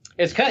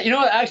it's kind of, you know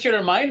what, actually it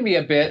reminded me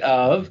a bit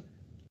of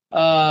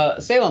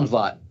Salem's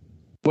Lot,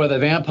 where the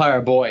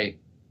vampire boy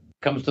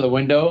comes to the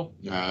window,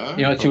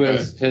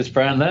 to his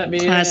friend, let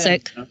me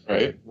Classic.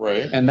 in.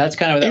 Right. And that's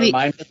kind of what that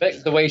reminds me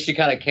of, the way she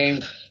kind of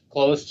came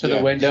close to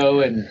the window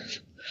and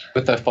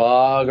with the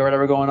fog or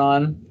whatever going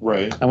on.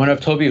 Right. I wonder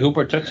if Toby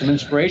Hooper took some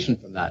inspiration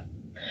from that.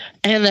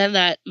 And then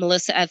that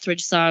Melissa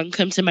Etheridge song,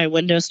 Come to My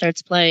Window,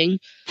 starts playing.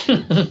 I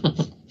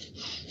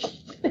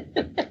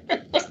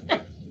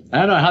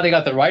don't know how they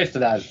got the rights to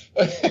that.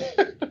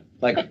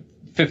 Like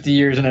 50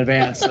 years in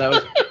advance.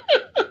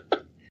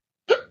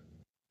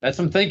 That's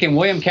some thinking.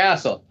 William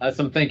Castle. That's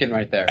some thinking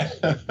right there.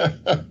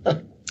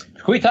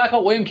 Can we talk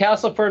about William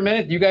Castle for a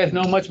minute? Do you guys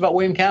know much about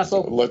William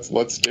Castle?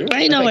 Let's do it.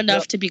 I know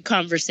enough to be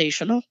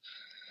conversational.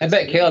 I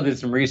bet Caleb did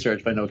some research,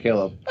 if I know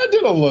Caleb. I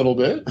did a little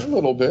bit.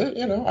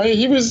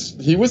 He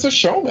was a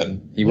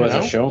showman. He was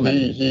a showman.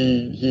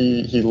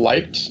 He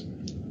liked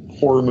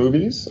horror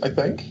movies, I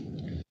think,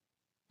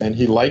 and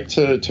he liked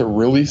to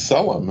really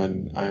sell them.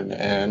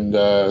 And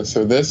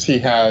so this he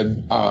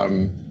had.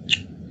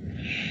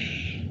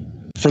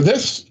 For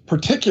this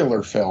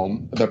particular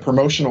film, the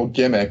promotional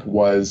gimmick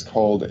was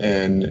called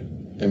an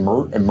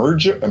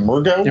Emergo.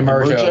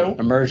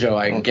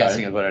 I'm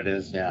guessing is what it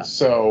is. Yeah.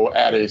 So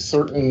at a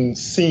certain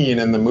scene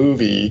in the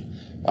movie,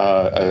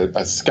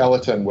 a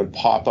skeleton would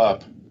pop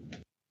up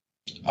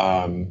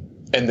in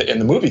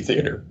the movie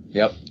theater.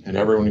 Yep. And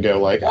everyone would go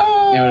like,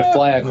 ah! And it would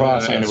fly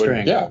across on a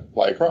string.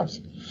 Fly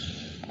across.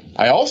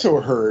 I also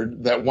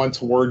heard that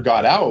once word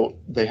got out,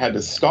 they had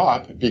to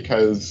stop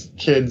because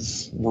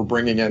kids were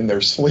bringing in their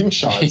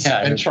slingshots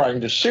and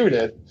trying to shoot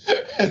it.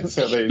 And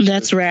so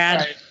That's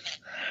rad.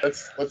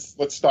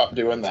 Let's stop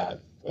doing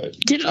that. But,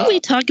 didn't we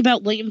talk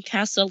about William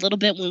Castle a little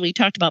bit when we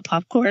talked about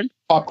popcorn?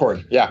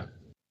 Popcorn, yeah.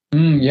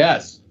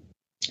 Yes.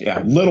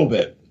 Yeah, a little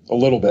bit.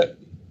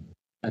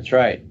 That's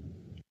right.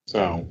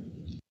 So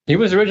he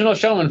was original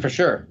showman for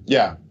sure.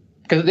 Yeah.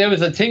 Because there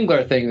was a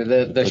Tingler thing,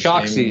 the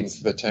shock seats.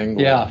 The Tingler.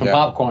 Yeah, from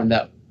popcorn.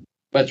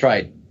 That's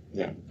right.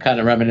 Yeah.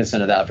 Kind of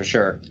reminiscent of that for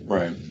sure.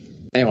 Right.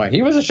 Anyway,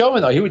 he was a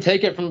showman though. He would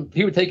take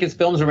his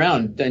films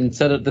around and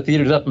set up the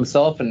theaters up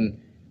himself and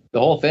the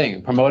whole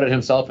thing. Promoted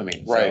himself, I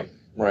mean. Right. So,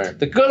 right.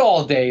 The good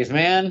old days,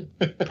 man.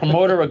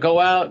 Promoter would go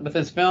out with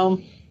his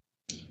film.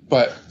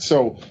 But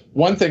so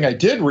one thing I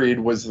did read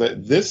was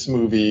that this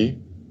movie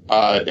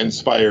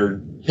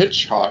inspired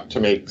Hitchcock to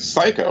make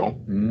Psycho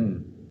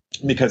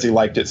because he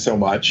liked it so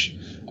much.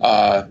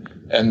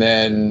 And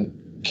then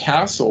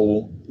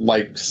Castle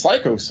liked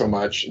Psycho so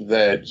much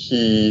that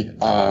he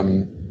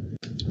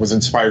was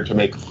inspired to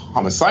make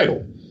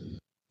Homicidal,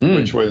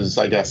 which was,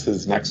 I guess,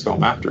 his next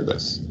film after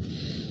this.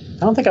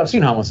 I don't think I've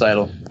seen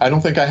Homicidal. I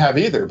don't think I have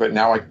either, but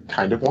now I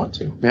kind of want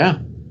to.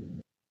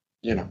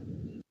 Yeah.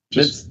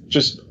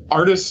 Just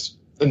artists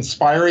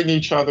inspiring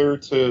each other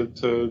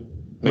to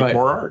make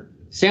more art.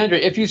 Sandra,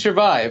 if you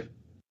survive,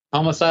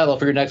 Homicidal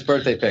for your next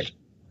birthday pick.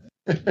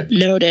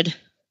 Noted.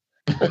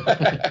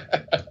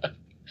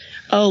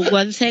 Oh,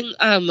 one thing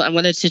I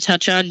wanted to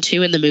touch on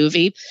too in the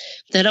movie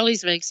that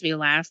always makes me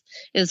laugh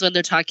is when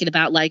they're talking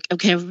about like,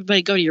 okay,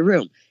 everybody go to your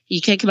room.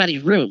 You can't come out of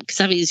your room because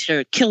that means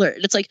you're a killer.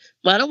 And it's like,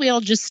 why don't we all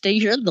just stay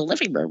here in the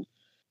living room?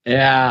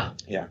 Yeah.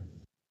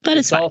 But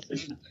it's fine.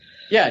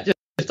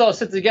 Just all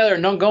sit together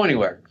and don't go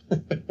anywhere.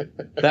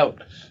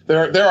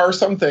 There are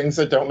some things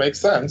that don't make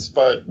sense,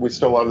 but we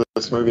still love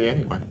this movie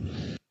anyway.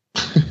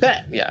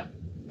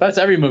 That's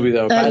every movie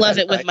though. I love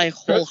it with my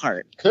whole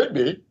heart. Could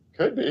be.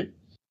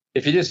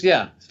 If you just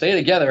stay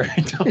together,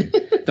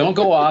 don't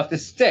go off.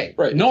 Just stay.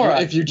 Right. Nora,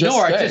 if you just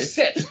Nora, stay. just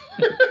sit.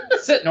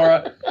 Sit,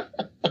 Nora.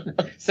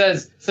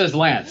 says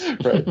Lance.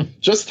 Right.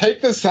 Just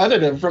take the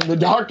sedative from the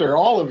doctor,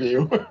 all of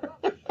you.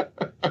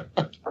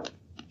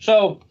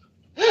 So,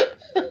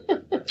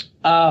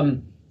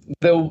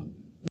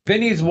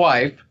 Vinny's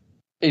wife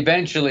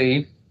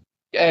eventually,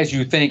 as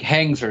you think,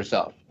 hangs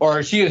herself,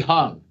 or she is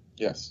hung.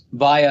 Yes.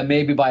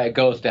 Maybe by a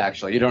ghost.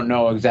 Actually, you don't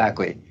know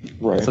exactly.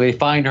 Right. So they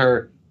find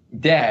her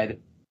dead.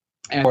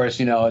 And of course,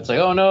 it's like,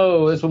 oh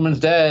no, this woman's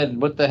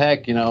dead. What the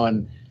heck,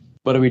 and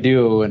what do we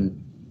do? And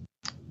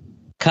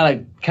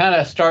kind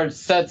of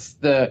sets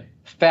the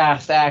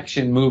fast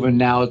action moving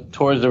now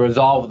towards the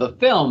resolve of the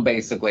film,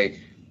 basically,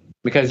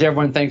 because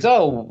everyone thinks,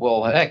 oh,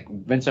 well, heck,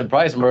 Vincent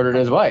Price murdered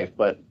his wife,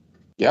 but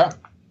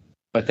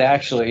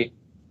actually,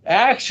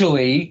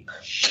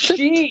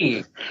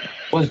 she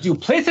was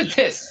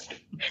duplicitous.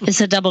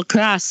 It's a double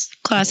cross,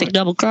 classic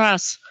double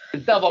cross.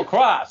 Double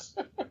cross.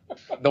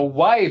 The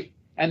wife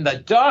and the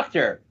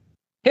doctor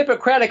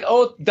Hippocratic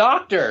Oath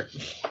doctor.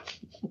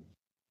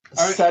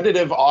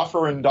 Sedative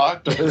offering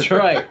doctor. That's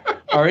right.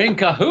 Are in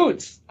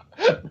cahoots.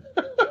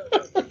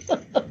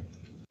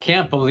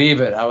 Can't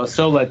believe it. I was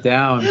so let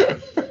down.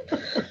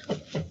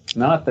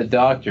 Not the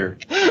doctor.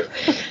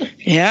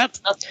 Yep.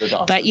 That's the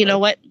doctor. But you know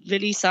what?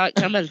 Vinny saw it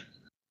coming.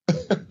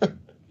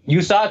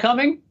 You saw it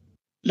coming?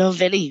 No,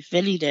 Vinny.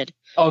 Vinny did.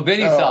 Oh,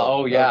 Vinny saw.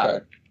 Oh, yeah.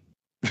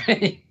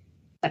 Okay.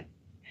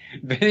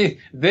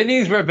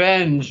 Vinny's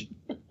revenge.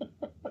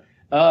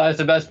 That's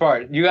the best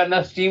part. You got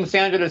enough steam,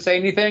 Sandra, to say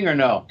anything or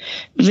no?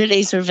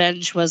 Vinny's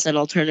Revenge was an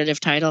alternative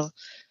title.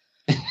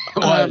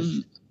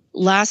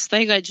 Last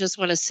thing I just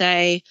want to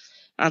say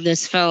on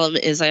this film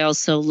is I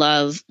also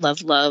love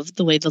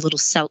the way the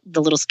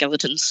little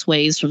skeleton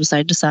sways from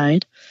side to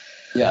side.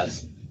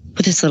 Yes.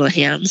 With his little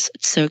hands.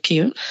 It's so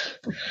cute.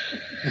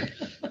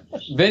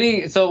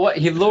 Vinny, so what?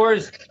 He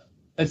lures,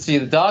 let's see,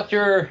 the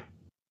doctor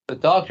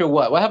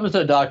what? What happens to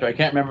the doctor? I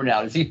can't remember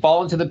now. Does he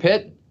fall into the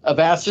pit of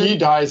acid? He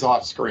dies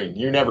off screen.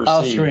 You never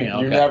Off see. screen,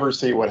 okay. You never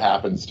see what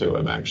happens to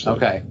him, actually.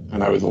 Okay.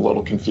 And I was a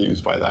little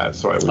confused by that,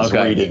 so I was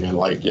Okay. reading and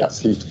yes,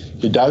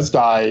 he does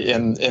die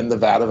in the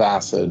vat of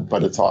acid,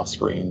 but it's off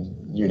screen.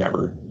 You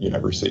never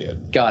see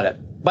it. Got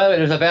it. By the way,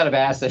 there's a vat of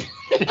acid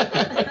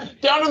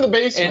Down in the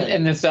basement,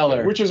 in the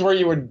cellar. which is where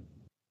you would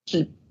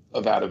keep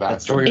a vat of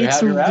acid. where you It's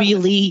have your a acid?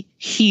 really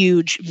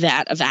huge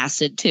vat of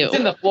acid, too. It's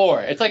in the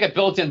floor. It's like a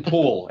built-in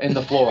pool in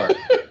the floor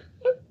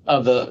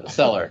of the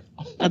cellar.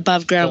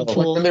 Above ground So,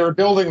 pool. When they were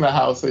building the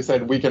house, they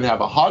said, we can have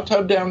a hot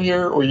tub down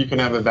here, or you can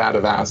have a vat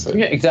of acid.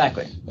 Yeah,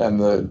 exactly. And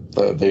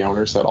the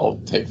owner said, I'll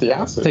take the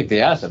acid. Take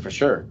the acid for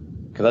sure,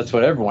 because that's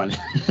what everyone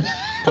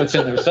puts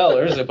in their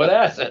cellars. They put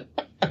acid.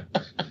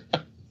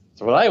 That's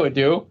what I would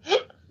do.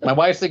 My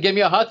wife said, "Give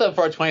me a hot tub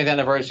for our 20th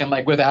anniversary." I'm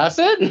like, "With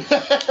acid?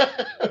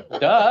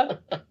 Duh."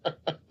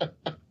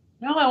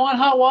 No, I want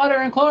hot water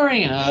and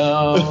chlorine.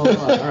 Oh,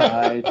 all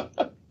right.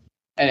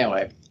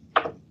 Anyway,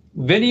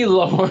 Vinny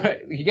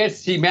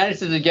he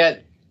manages to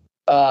get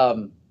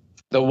the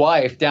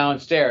wife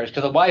downstairs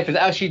because the wife is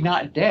actually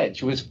not dead.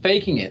 She was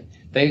faking it.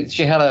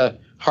 She had a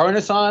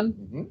harness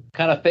on,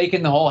 kind of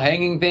faking the whole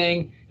hanging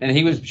thing, and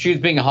she was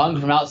being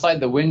hung from outside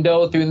the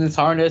window through this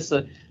harness.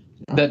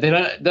 They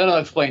don't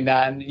explain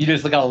that, and you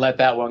just gotta let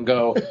that one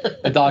go.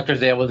 The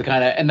doctor's able to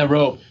kind of, and the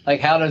rope,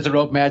 like how does the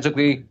rope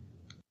magically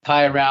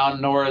tie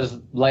around Nora's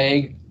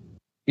leg?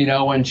 You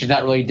know, when she's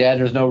not really dead,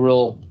 there's no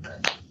real.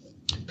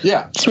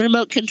 Yeah. It's a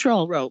remote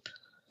control rope.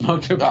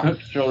 Control rope.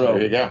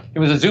 There you go. It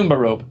was a Zumba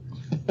rope.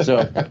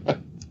 So,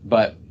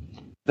 but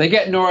they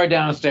get Nora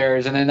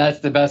downstairs, and then that's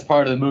the best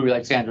part of the movie,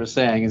 like Sandra was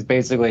saying, is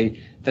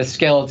basically the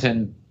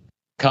skeleton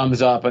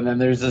comes up, and then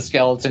there's the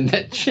skeleton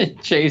that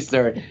chased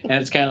her, and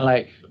it's kind of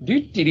like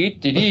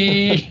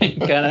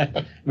kind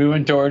of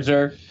moving towards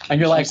her, and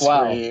you're like,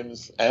 wow.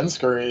 Screams and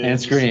screams. And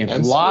screams.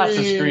 And Lots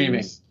screams. of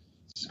screaming.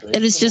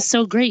 And it's just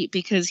so great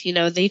because,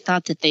 they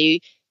thought that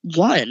they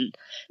won.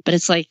 But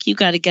it's like, you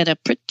got to get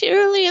up pretty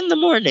early in the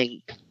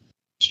morning.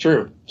 It's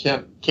true.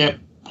 Can't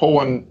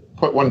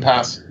put one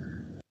past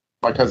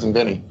my cousin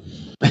Vinny.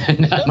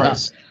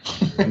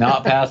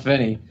 Not past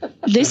Vinny.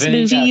 This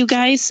Vinny movie, Cast. you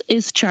guys,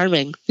 is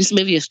charming. This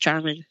movie is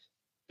charming.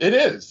 It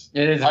is.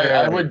 It is.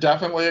 I would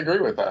definitely agree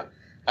with that.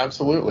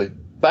 Absolutely.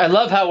 But I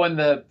love how when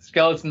the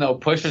skeleton though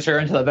pushes her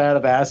into the vat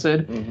of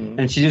acid,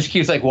 and she just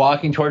keeps like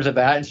walking towards the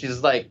vat, and she's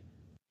just like,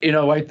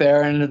 right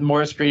there, and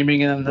more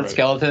screaming, and the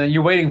skeleton, and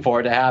you're waiting for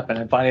it to happen,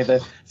 and finally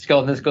the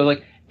skeleton just goes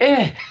like,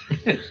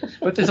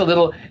 with just a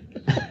little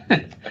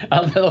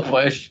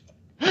push,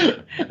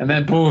 and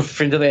then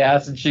poof into the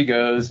acid she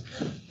goes,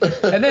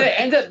 and then it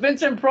ends up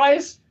Vincent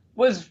Price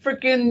was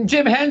freaking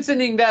Jim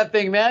Hensoning that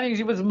thing, man.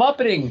 He was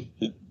muppeting.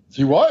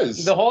 He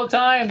was The whole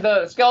time,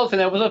 the skeleton,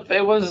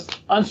 it was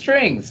on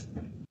strings.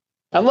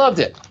 I loved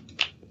it.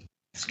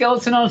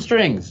 Skeleton on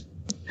strings.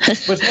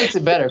 Which makes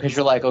it better because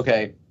you're like,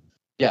 okay,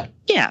 yeah.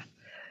 Yeah.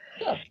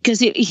 Because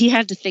he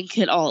had to think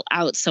it all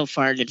out so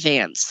far in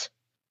advance.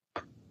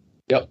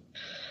 Yep.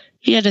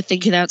 He had to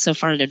think it out so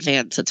far in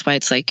advance. That's why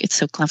it's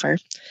so clever.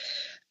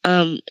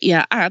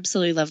 Yeah, I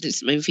absolutely love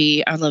this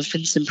movie. I love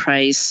Vincent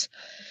Price.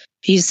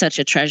 He's such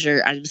a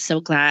treasure. I'm so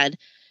glad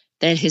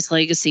that his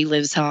legacy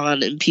lives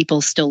on and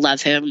people still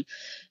love him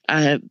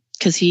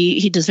because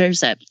he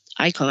deserves that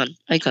icon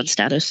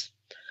status.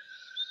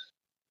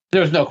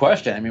 There's no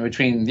question. I mean,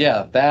 between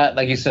that,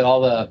 like you said,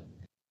 all the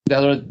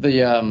what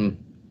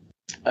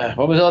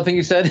was the other thing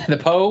you said? The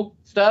Poe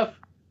stuff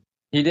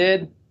he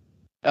did,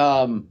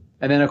 and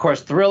then of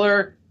course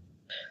Thriller,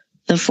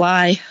 The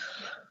Fly,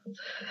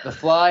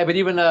 but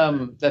even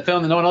that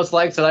film that no one else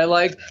likes that I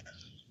like,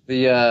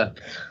 the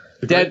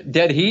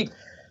Dead Heat.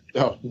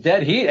 Oh.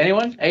 Dead Heat?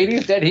 Anyone?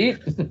 80s Dead Heat?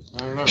 I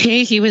don't know.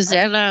 he was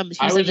in I was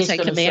in just Ten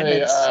going to say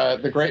Commandments.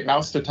 The Great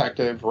Mouse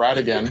Detective,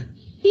 Ratigan.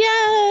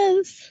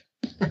 Yes.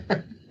 I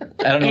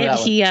don't know And that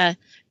one.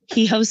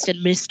 he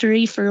hosted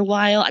Mystery for a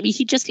while. I mean,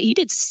 he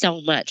did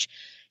so much.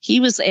 He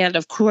was, and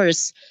of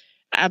course,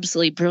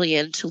 absolutely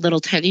brilliant little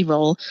Teddy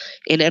role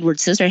in Edward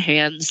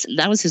Scissorhands. And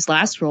that was his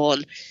last role.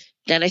 And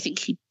Then I think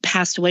he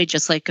passed away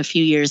just like a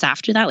few years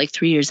after that, like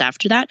 3 years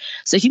after that.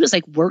 So he was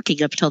like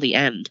working up till the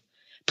end,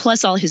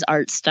 plus all his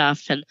art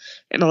stuff and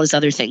all his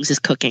other things, his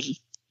cooking.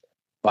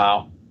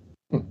 Wow.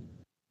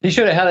 He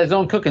should have had his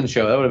own cooking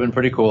show. That would have been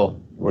pretty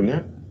cool. Wouldn't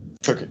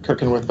it?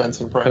 Cooking with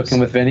Vincent Price. Cooking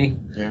with Vinny.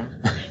 Yeah.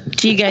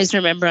 Do you guys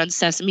remember on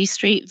Sesame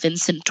Street,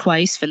 Vincent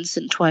Twice?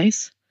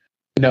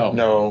 No.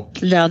 No.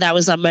 No, that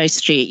was on my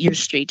street. Your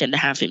street didn't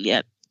have him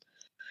yet.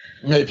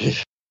 Maybe.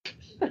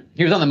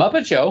 He was on the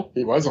Muppet Show.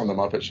 He was on the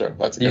Muppet Show.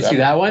 That's a good You see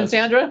that one,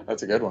 Sandra?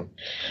 That's a good one.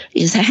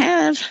 Yes, I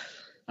have.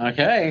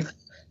 Okay.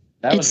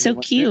 It's so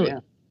cute.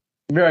 Yeah.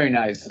 Very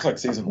nice. It's like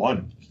season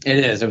 1. It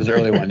is. It was the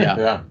early one, yeah.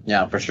 Yeah.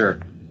 Yeah, for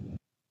sure.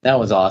 That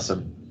was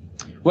awesome.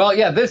 Well,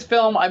 yeah, this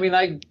film, I mean,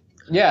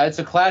 it's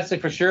a classic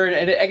for sure.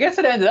 And I guess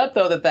it ended up,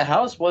 though, that the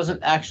house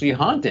wasn't actually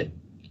haunted.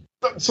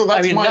 So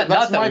that's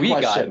my we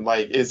question.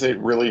 Like, is it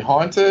really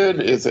haunted?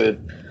 Is it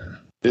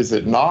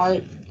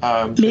not?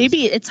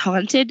 Maybe it's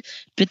haunted,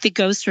 but the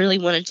ghost really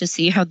wanted to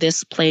see how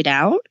this played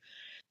out.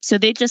 So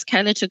they just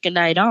kind of took a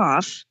night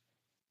off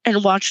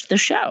and watched the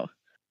show.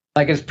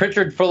 Like, is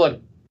Pritchard full of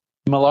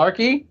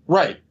malarkey?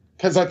 Right.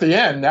 Because at the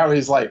end, now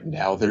he's like,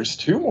 now there's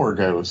 2 more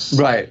ghosts.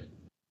 Right.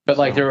 But,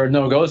 like, there were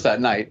no ghosts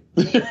that night.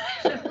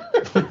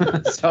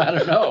 So I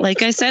don't know.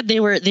 Like I said, they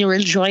were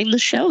enjoying the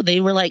show.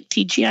 They were like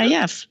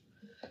TGIF.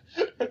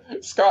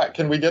 Scott,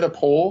 can we get a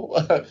poll?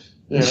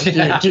 Do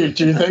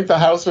you think the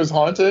house was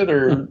haunted,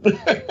 or?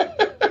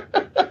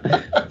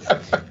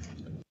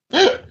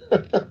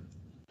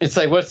 It's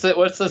like what's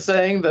the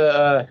saying?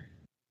 The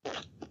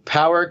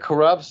power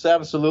corrupts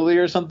absolutely,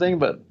 or something.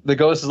 But the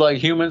ghost is like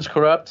humans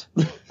corrupt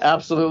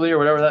absolutely, or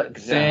whatever that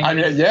saying. I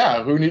mean,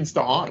 yeah. Who needs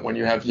to haunt when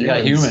you have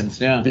humans?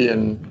 Yeah,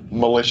 being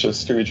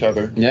malicious to each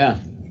other. Yeah,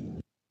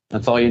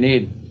 that's all you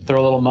need.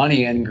 Throw a little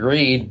money and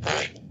greed.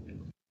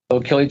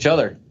 They'll kill each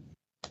other.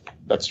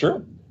 That's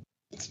true.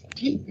 It's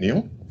deep,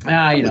 Neil.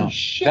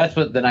 Shit. That's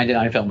what the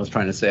 99 film was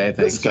trying to say, I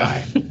think.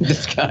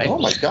 This guy. Oh,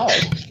 my God.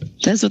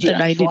 That's what the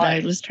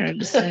 99 was trying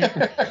to say.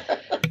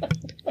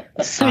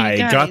 So I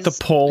got the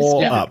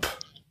poll up.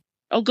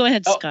 Oh, go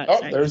ahead, Scott.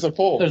 Oh, there's a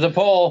poll. There's a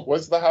poll.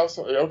 What's the house?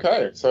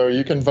 Okay, so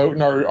you can vote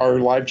in our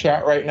live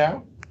chat right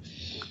now.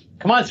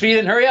 Come on,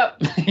 Sweden, hurry up.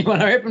 You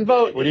want to hurry up and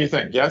vote? What do you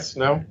think? Yes?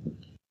 No?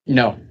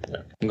 No.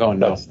 Yeah. I'm going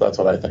no. That's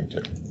what I think,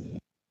 too.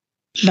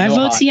 My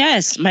vote's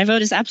yes. My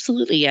vote is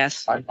absolutely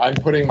yes. I'm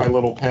putting my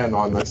little pen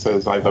on that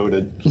says I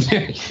voted.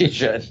 You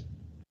should.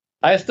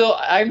 I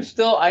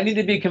need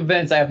to be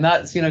convinced. I have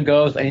not seen a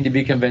ghost. I need to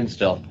be convinced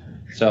still.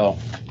 So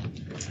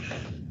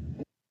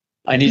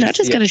I need. You're not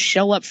just going to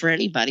show up for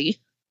anybody.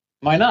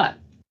 Why not?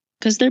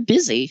 Because they're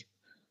busy.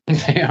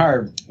 They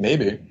are.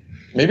 Maybe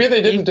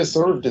they didn't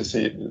deserve to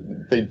see.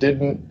 They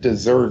didn't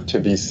deserve to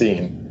be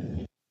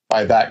seen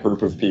by that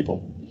group of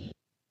people.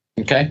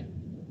 Okay,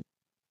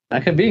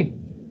 that could be.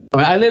 I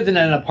mean, I lived in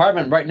an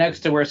apartment right next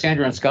to where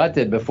Sandra and Scott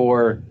did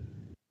before,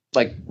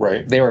 like,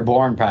 right. They were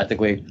born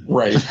practically.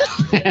 Right.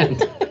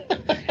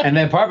 and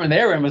the apartment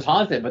they were in was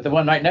haunted, but the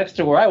one right next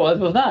to where I was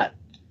not.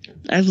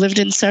 I've lived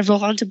in several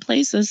haunted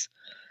places.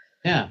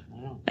 Yeah.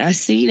 I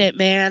seen it,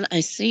 man. I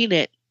seen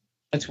it.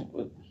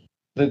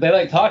 They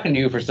like talking to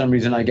you for some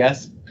reason, I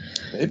guess.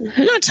 Maybe.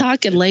 I'm not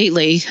talking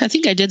lately. I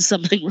think I did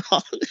something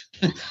wrong.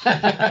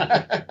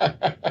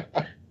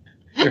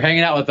 You're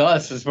hanging out with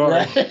us as far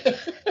as...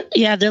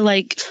 Yeah, they're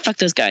like, fuck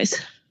those guys.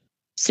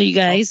 So you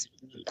guys,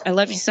 I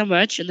love you so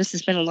much, and this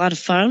has been a lot of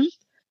fun.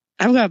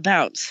 I'm going to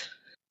bounce.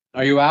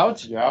 Are you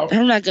out? Yeah.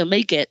 I'm not going to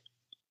make it.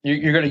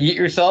 You're going to yeet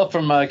yourself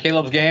from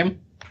Caleb's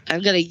game?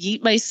 I'm going to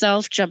yeet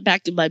myself, jump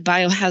back to my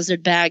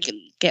biohazard bag, and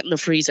get in the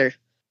freezer.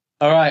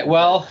 All right,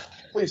 well...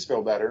 Please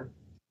feel better.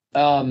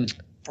 Love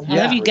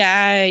you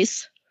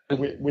guys.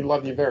 We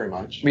love you very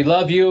much. We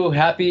love you.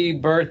 Happy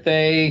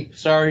birthday.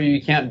 Sorry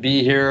you can't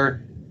be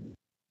here.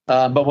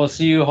 But we'll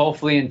see you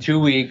hopefully in 2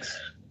 weeks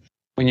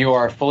when you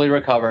are fully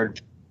recovered.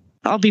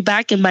 I'll be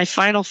back in my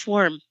final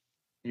form.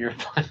 Your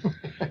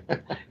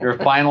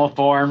final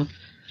form.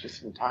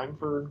 Just in time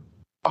for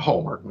a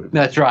Hallmark movie.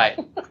 That's right.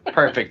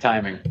 Perfect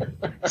timing.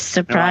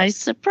 Surprise,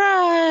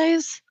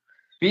 surprise.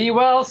 Be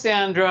well,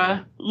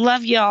 Sandra.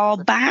 Love y'all.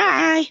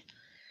 Bye.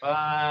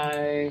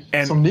 Bye.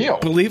 And so Neil,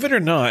 believe it or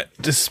not,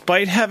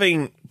 despite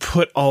having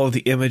put all of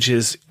the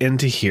images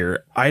into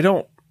here, I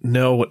don't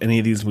know what any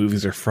of these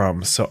movies are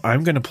from, so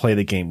I'm going to play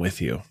the game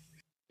with you.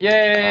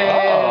 Yay!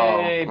 Oh,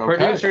 okay.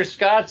 Producer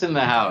Scott's in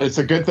the house. It's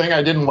a good thing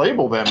I didn't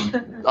label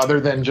them other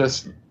than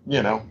just,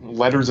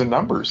 letters and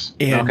numbers.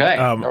 And, okay.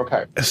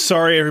 Okay.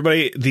 Sorry,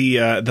 everybody.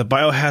 The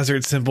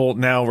biohazard symbol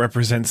now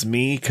represents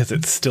me because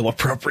it's still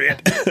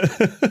appropriate.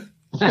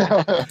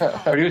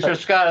 Producer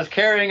Scott is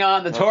carrying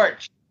on the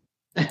torch.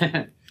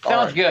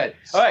 Sounds good.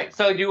 All right.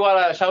 So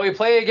shall we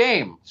play a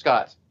game,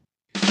 Scott?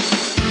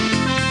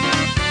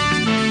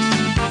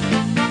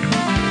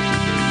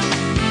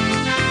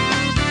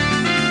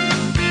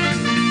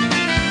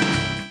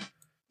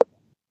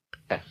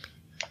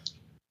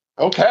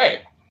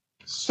 Okay,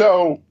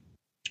 so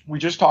we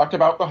just talked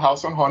about the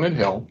house on Haunted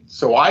Hill,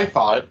 so I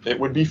thought it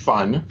would be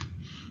fun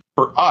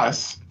for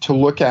us to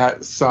look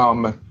at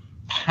some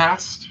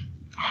past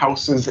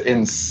houses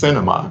in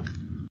cinema,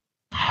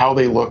 how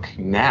they look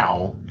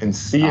now, and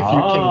see if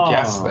you can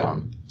guess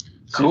them.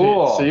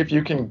 Cool. See if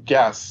you can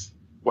guess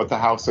what the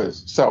house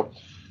is. So,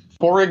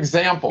 for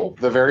example,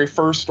 the very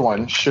first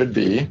one should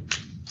be,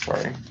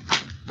 sorry,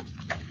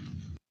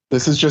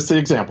 this is just the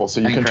example,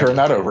 so you can turn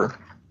that over.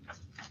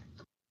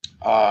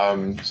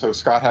 So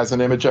Scott has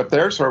an image up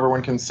there so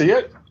everyone can see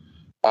it.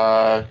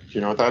 Do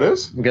you know what that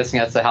is? I'm guessing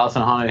that's the house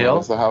on Haunted Hill.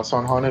 That's the house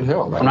on Haunted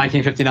Hill. From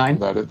 1959?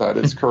 That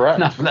is correct.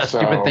 Not from that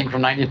stupid thing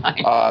from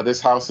 99.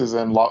 This house is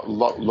in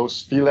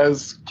Los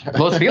Feliz.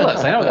 Los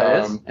Feliz, I know what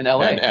that is, in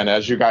LA. And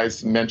as you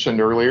guys mentioned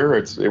earlier,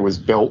 it was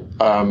built,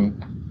 the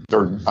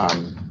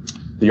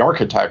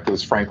architect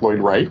is Frank Lloyd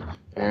Wright,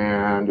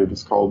 and it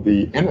is called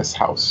the Ennis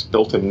House,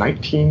 built in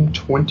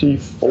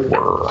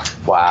 1924.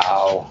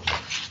 Wow.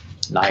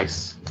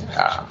 Nice.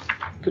 Yeah,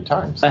 good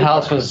times. The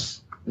house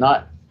was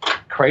not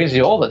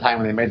crazy old at the time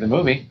when they made the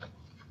movie.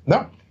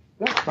 No,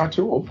 not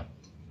too old.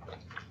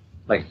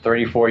 Like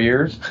 34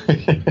 years?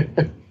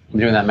 I'm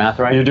doing that math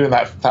right? You're doing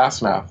that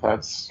fast math.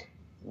 That's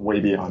way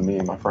beyond me,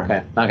 my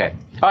friend. Okay.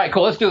 All right,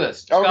 cool. Let's do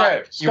this.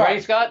 Okay. Scott, you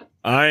ready, Scott?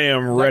 I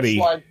am ready.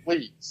 Next slide,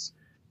 please.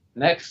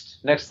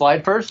 Next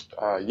slide first?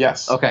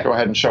 Yes. Okay. Go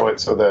ahead and show it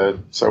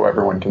so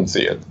everyone can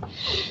see it.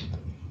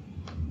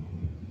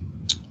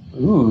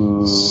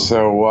 Ooh.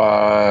 So,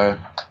 I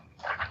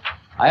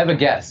have a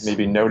guess.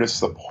 maybe notice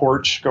the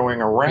porch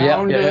going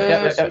around it.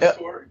 Yep.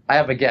 I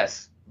have a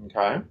guess.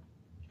 Okay.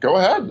 Go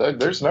ahead.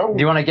 There's no... Do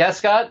you want to guess,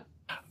 Scott?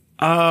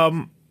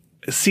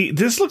 See,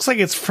 this looks like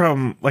it's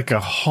from like a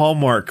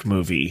Hallmark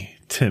movie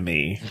to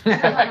me.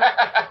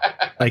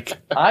 Like,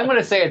 I'm going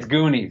to say it's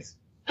Goonies.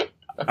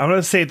 I'm going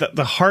to say that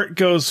the heart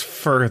goes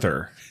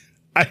further.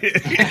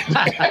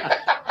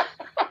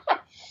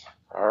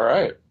 All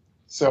right.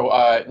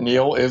 So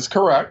Neil is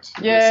correct.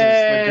 Yay! This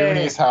is the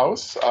Goonies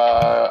house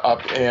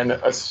up in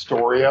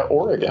Astoria,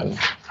 Oregon.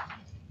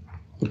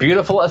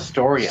 Beautiful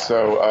Astoria.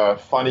 So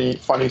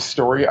funny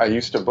story. I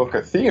used to book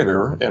a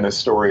theater in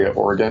Astoria,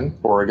 Oregon,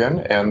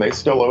 and they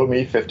still owe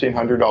me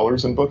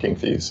 $1,500 in booking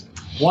fees.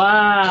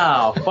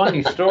 Wow.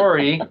 Funny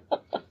story.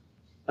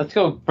 Let's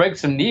go break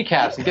some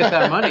kneecaps and get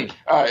that money.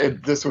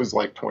 This was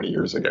like 20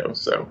 years ago,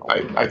 so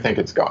I think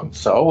it's gone.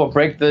 So we'll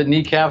break the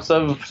kneecaps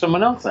of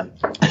someone else then.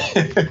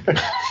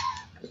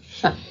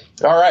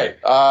 All right.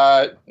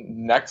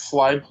 Next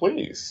slide,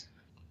 please.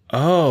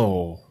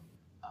 Oh.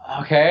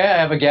 Okay, I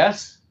have a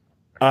guess.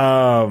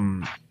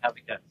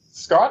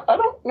 Scott, I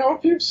don't know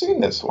if you've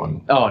seen this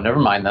one. Oh, never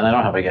mind then. I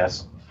don't have a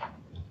guess.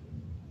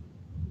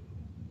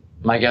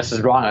 My guess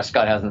is wrong.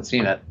 Scott hasn't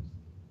seen it.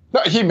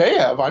 No, he may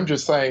have. I'm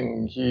just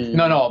saying he...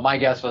 No, my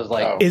guess was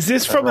like... Oh. Is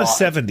this from the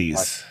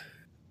 70s?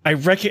 I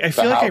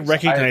feel like I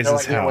recognize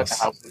this idea what house.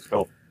 the house is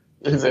built.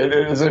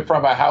 Is it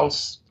from a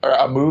house or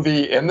a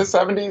movie in the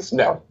 70s?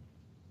 No,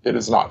 it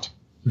is not.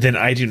 Then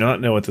I do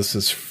not know what this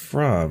is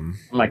from.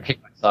 I might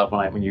kick myself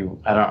I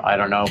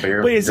don't know.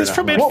 But Wait, is this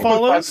from It Well, but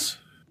Follows?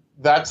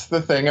 That's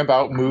the thing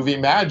about movie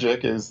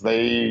magic is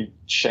they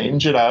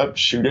change it up,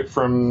 shoot it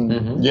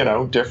from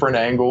different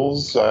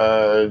angles.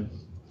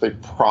 They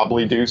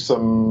probably do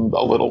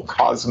a little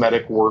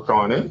cosmetic work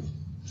on it.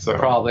 So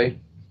Probably.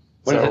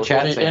 What is the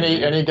chat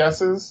saying? Any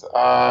guesses?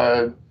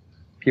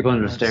 People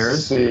under the Let's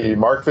stairs? see.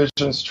 Mark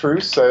Vision's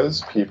Truth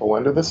says people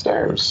under the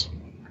stairs.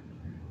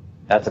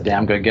 That's a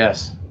damn good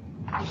guess.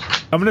 I'm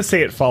going to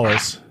say It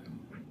Follows.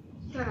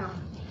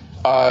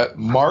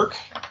 Mark,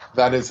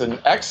 that is an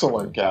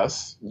excellent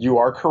guess. You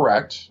are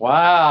correct.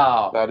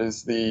 Wow. That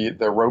is the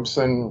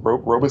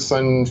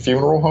Robeson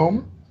Funeral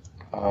Home.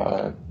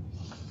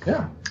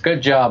 Yeah.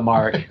 Good job,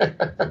 Mark.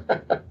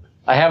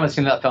 I haven't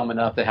seen that film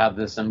enough to have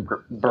this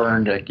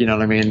burned, you know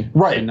what I mean?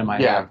 Right. Into my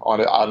yeah. head.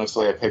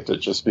 Honestly, I picked it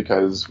just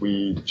because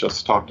we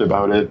just talked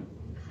about it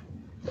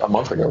a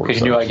month ago. Because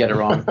you knew I'd get it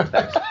wrong.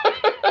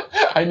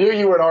 I knew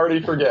you would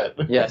already forget.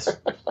 Yes.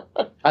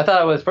 I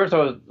thought it was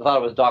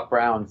Doc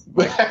Brown's.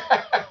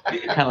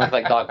 Kind of looked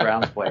like Doc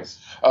Brown's place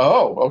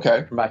Oh,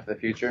 okay. from Back to the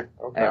Future.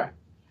 Okay. Anyway.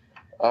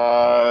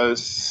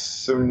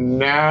 So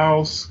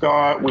now,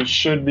 Scott, we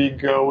should be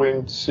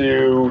going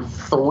to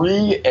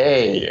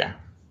 3A.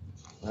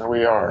 There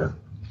we are.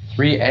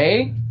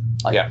 3A?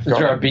 Like, Yeah, Is go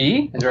there a ahead.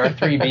 B? Is there a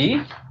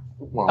 3B?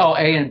 Well, Oh,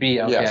 A and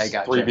B. Okay, yes, I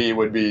got 3B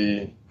would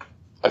be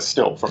a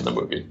still from the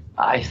movie.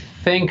 I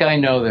think I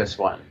know this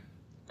one.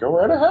 Go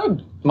right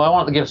ahead. Well, I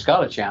want to give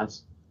Scott a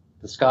chance.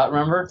 Does Scott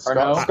remember? Or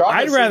no? Scott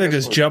I'd has rather seen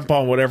this just movie. jump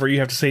on whatever you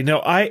have to say.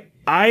 No, I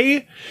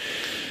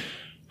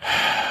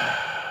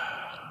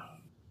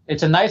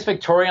It's a nice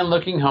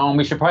Victorian-looking home.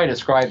 We should probably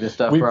describe this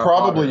stuff. We for our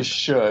probably followers.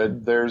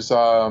 should. There's It's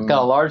got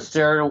a large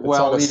stairwell it's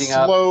on leading a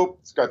up. slope.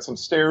 It's got some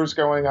stairs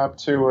going up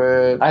to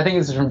it. I think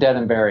this is from Dead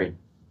and Buried.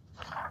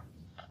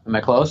 Am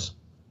I close?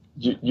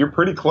 You're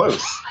pretty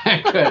close.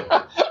 Good.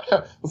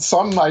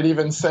 Some might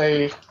even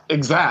say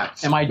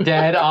exact. Am I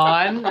dead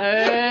on?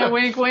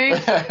 Wink,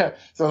 wink.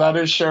 So that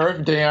is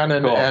Sheriff Dan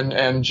and, Cool.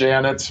 and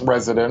Janet's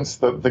residence,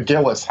 the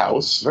Gillis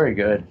house. Very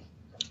good.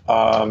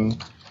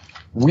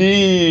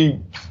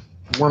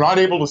 we're not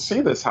able to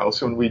see this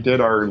house when we did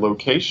our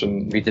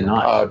location. We did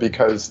not.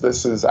 Because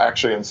this is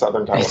actually in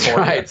Southern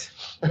California. That's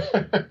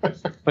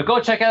right. But go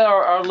check out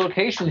our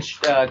location,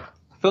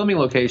 filming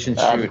location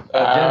shoot.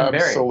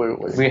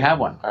 Absolutely. We have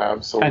one.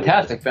 Absolutely.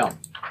 Fantastic film.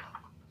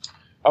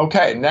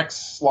 Okay,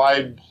 next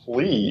slide,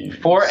 please.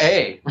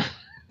 4A.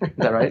 Is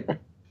that right?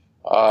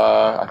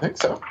 I think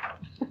so.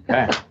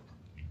 Okay.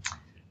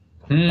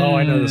 Oh,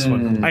 I know this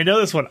one. I know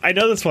this one. Say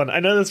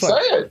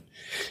it.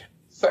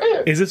 Say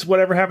it. Is this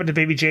Whatever Happened to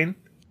Baby Jane?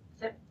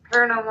 Is it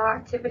Paranormal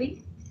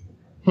Activity?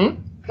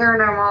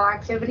 Paranormal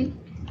Activity?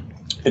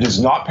 It is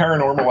not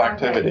Paranormal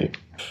Activity.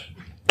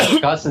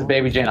 Scott says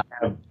Baby Jane.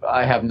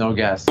 I have no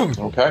guess.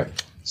 Okay.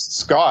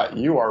 Scott,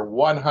 you are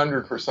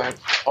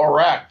 100%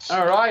 correct.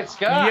 All right,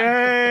 Scott.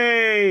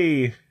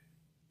 Yay!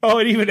 Oh,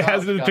 it even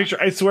has it in the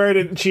picture. I swear I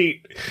didn't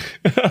cheat.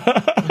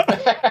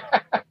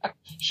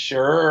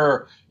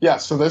 Sure. Yeah,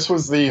 so this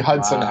was the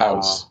Hudson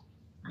house.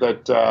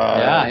 That.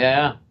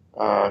 Yeah.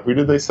 Who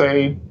did they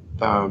say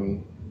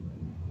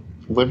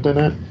lived in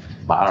it?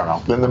 I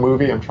don't know. In the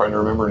movie? I'm trying to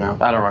remember now.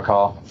 I don't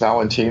recall.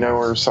 Valentino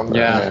or something?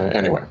 Yeah.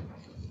 Anyway.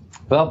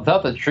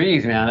 Without the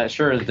trees, man, it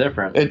sure is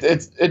different.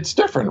 It's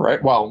different,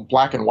 right? Well,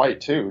 black and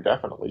white, too,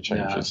 definitely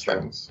changes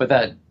things. But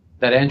that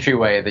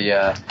entryway,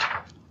 the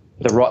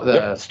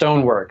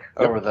stonework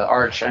over the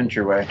arch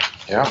entryway.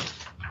 Yeah.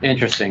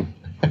 Interesting.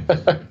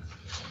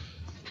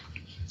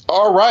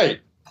 All right.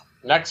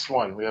 Next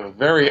one. We have a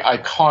very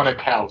iconic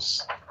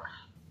house.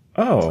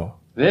 Oh.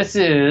 This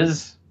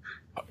is...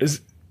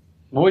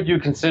 What would you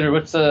consider...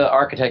 What's the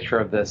architecture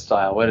of this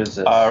style? What is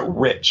this?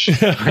 Rich.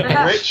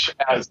 Rich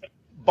as...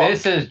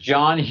 This is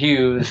John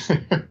Hughes.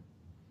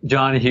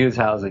 John Hughes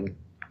housing.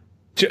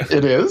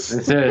 It is?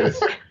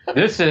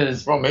 This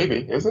is... Well, maybe.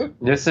 Is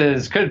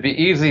it? Could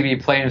easily be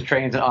planes,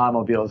 trains, and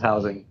automobiles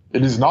housing.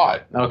 It is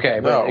not.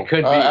 Okay, but it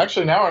could be.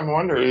 Actually, now I'm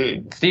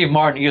wondering. Steve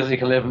Martin easily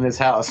could live in this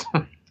house.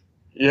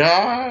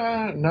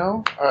 Yeah,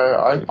 no.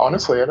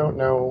 Honestly, I don't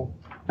know.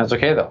 That's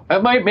okay, though.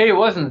 Maybe it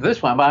wasn't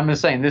this one, but I'm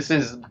just saying this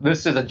is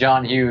a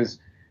John Hughes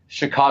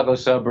Chicago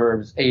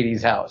suburbs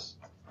 80s house.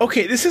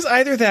 Okay, this is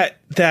either that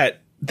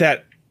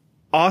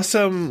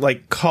awesome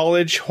like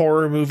college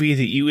horror movie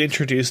that you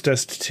introduced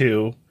us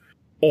to,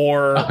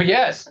 or oh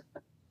yes,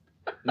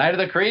 Night of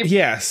the Creeps.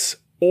 Yes,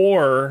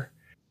 or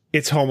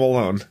it's Home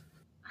Alone.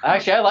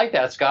 Actually, I like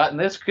that, Scott, and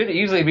this could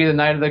easily be the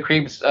Night of the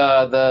Creeps,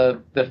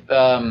 the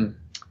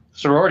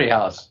sorority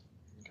house.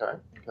 Okay.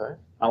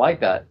 I like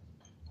that.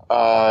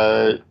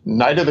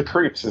 Night of the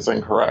Creeps is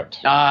incorrect.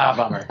 Ah,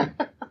 bummer.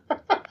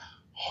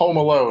 Home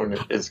Alone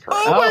is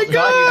correct. Oh my Scott,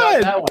 God!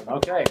 You got that one.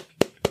 Okay,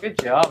 good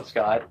job,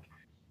 Scott.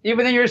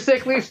 Even in your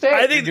sickly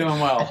state, you're doing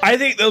well. I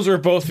think those were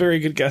both very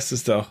good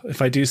guesses, though, if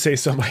I do say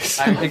so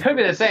myself. It could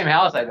be the same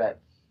house, I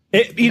bet.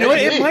 It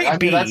might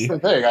be. That's the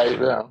thing. I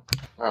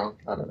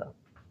don't know.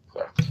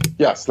 So,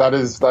 yes, that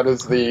is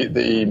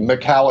the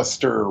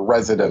McAllister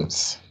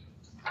residence.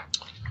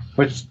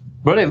 Where do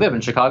they live, in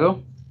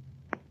Chicago?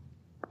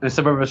 In the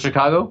suburb of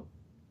Chicago?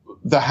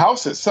 The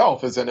house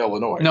itself is in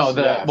Illinois. No,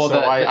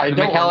 I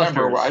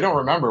don't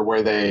remember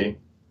where they.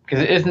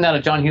 Because isn't that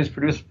a John Hughes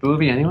produced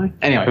movie anyway?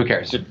 Anyway, who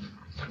cares?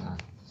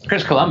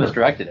 Chris Columbus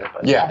directed it.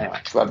 But anyway.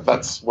 So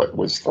that's what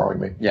was throwing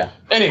me. Yeah.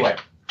 Anyway,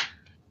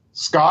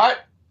 Scott,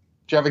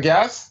 do you have a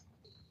guess?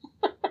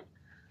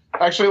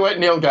 Actually, let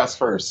Neil guess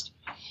first.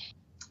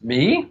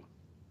 Me?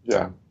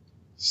 Yeah.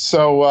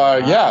 So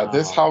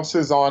this house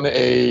is on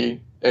an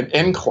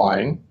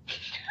incline.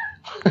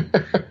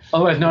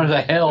 Otherwise known as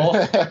a hill.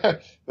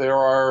 There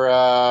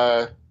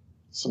are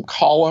some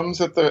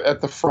columns at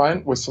the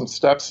front with some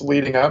steps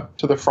leading up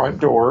to the front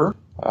door.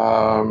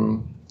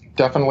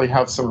 Definitely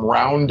have some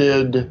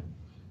rounded,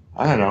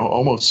 I don't know,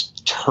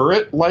 almost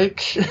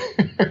turret-like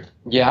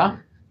yeah.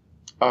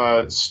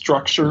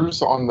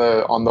 Structures on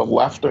the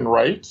left and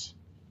right.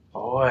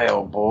 Boy,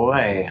 oh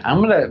boy!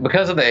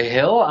 Because of the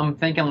hill, I'm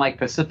thinking like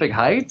Pacific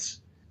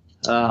Heights.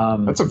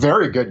 That's a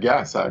very good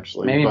guess,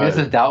 actually. Maybe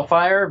Mrs.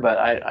 Doubtfire, but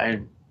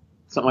I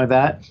something like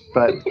that.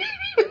 But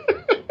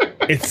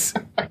it's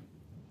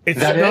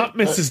not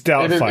Mrs.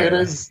 Doubtfire. It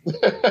is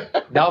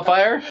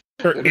Doubtfire.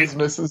 It is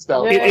Mrs.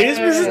 Doubtfire. It is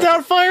Mrs.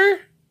 Doubtfire?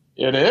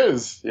 It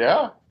is.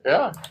 Yeah.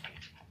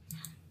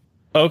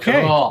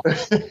 Okay. Cool.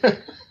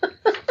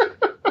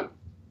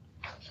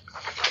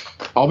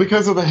 All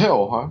because of the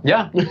hill, huh?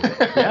 Yeah.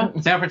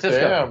 San Francisco.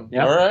 Damn.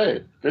 Yep. All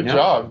right. Good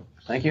job.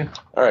 Thank you.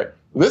 All right.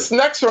 This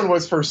next one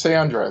was for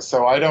Sandra,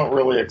 so I don't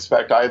really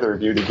expect either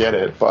of you to get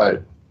it,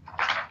 but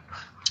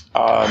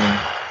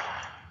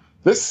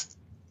this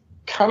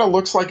kind of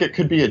looks like it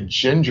could be a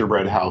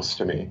gingerbread house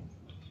to me.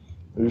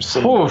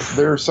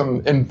 There's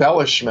some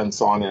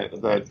embellishments on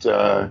it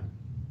that.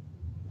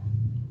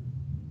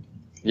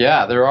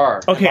 Yeah, there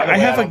are. Okay, I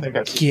have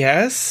a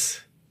guess.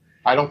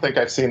 I don't think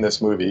I've seen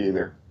this movie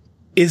either.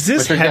 Is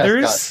this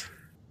Heathers?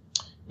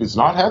 It's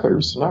not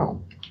Heathers.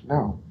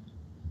 No.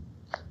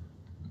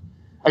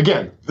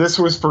 Again, this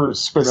was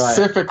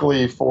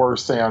specifically for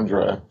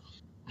Sandra.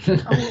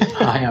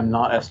 I am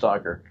not a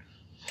stalker.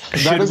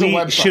 That is a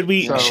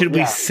website. Should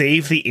we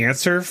save the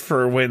answer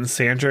for when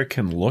Sandra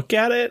can look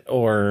at it,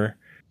 or?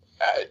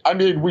 I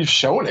mean, we've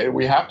shown it.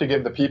 We have to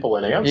give the people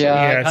an answer.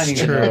 Yeah,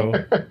 it's true.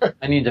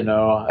 I need to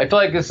know. I feel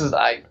like this is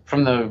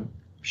from the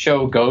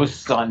show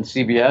Ghosts on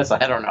CBS.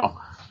 I don't know.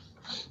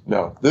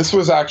 No, this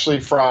was actually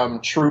from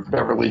Troop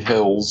Beverly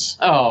Hills.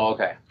 Oh,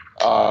 okay.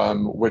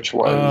 Which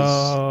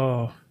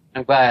was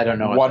I'm glad I don't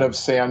know one of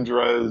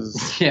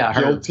Sandra's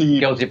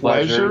guilty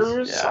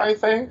pleasures. Yeah. I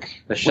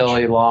think The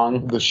Shelley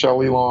Long. The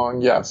Shelley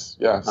Long. Yes.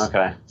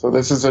 Okay. So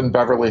this is in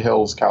Beverly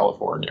Hills,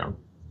 California.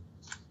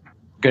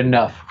 Good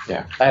enough.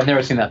 Yeah. I've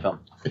never seen that film.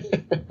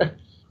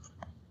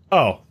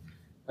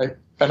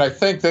 And I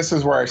think this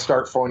is where I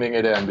start phoning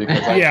it in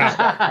because I just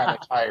got kind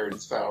of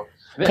tired. So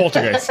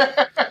Poltergeist.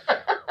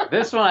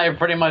 This one I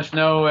pretty much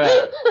know.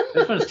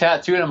 This one's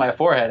tattooed on my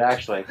forehead,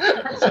 actually.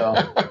 So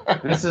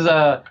this is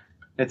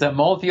it's a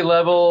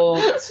multi-level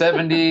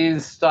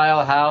 70s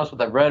style house with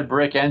a red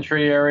brick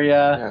entry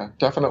area. Yeah,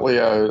 definitely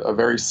a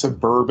very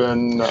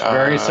suburban.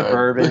 Very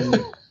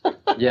suburban.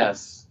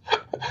 Yes.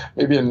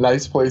 Maybe a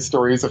nice place to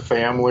raise a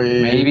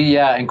family. Maybe,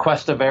 yeah, in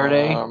Cuesta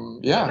Verde.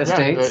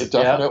 Estates.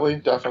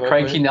 Definitely.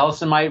 Craig T.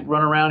 Nelson might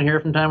run around here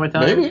from time to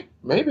time.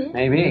 Maybe.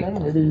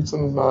 Maybe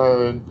some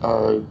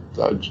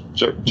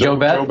Joe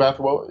Beth.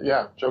 Well,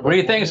 yeah. What do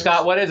you think,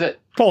 Scott? What is it?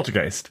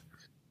 Poltergeist.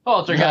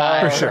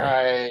 Poltergeist. For sure.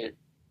 Right.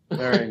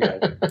 Very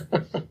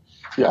good.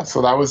 Yeah.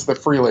 So that was the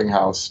Freeling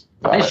house.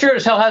 It sure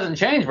as hell hasn't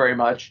changed very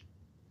much.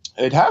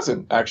 It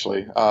hasn't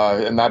actually,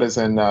 and that is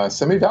in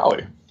Simi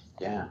Valley.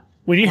 Yeah.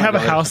 When you have a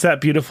house that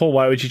beautiful,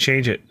 why would you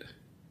change it?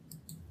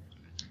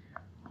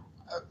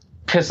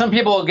 Because some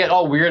people get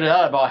all weirded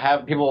out about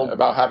having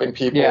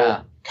people.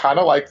 Yeah. Kind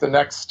of like the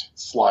next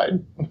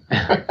slide.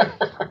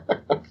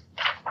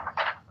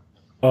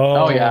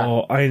 Oh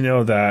yeah. I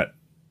know that.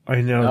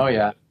 I know. Oh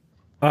yeah.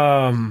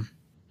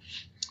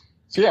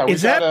 So yeah,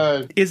 is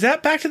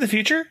that Back to the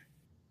Future?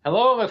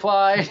 Hello,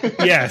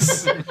 McFly.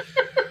 Yes.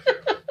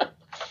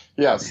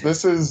 Yes,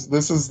 this is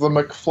the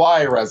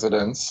McFly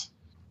residence.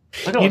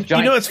 You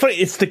know, it's funny.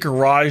 It's the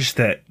garage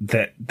that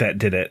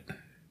did it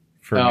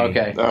for me.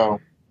 Okay.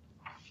 Oh.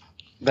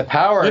 The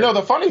power. You know,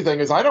 the funny thing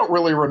is, I don't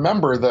really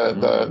remember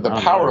the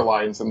power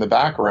lines in the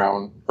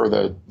background, or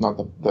the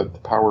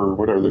power.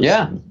 What are those?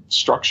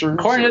 Structures.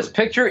 According to this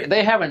picture,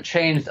 they haven't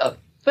changed a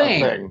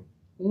thing.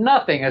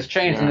 Nothing has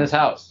changed in this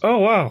house. Oh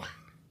wow!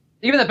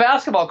 Even the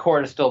basketball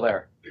court is still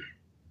there.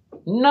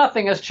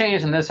 Nothing has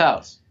changed in this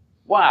house.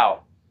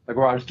 Wow. The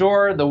garage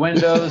door, the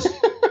windows.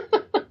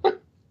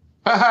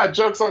 Haha,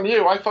 joke's on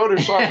you. I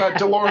photoshopped that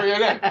DeLorean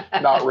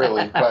in. Not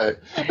really, but...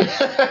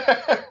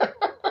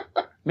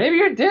 Maybe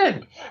you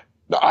did.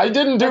 No, I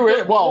didn't do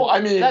it. Well, I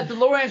mean... That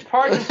DeLorean's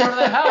parked in front of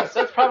the house.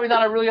 That's probably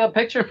not a really good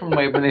picture from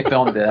when they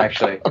filmed it,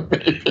 actually.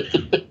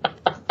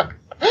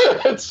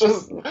 It's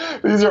just...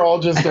 These are all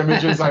just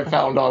images I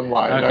found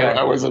online. Okay.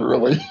 I wasn't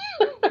really...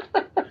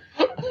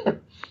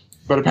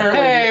 But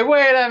apparently... Hey,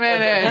 wait a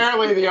minute!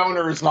 Apparently the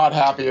owner is not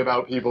happy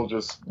about people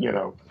just,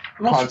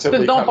 constantly...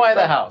 Then don't buy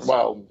the house.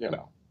 Well,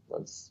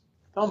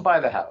 Don't buy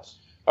the house.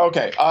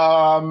 Okay,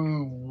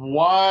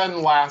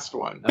 one last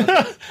one.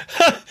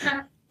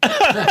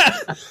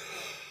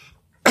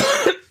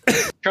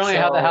 Currently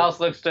how the house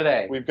looks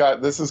today.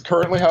 This is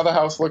currently how the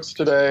house looks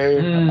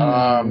today.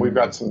 We've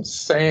got some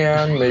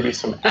sand, maybe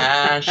some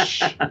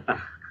ash.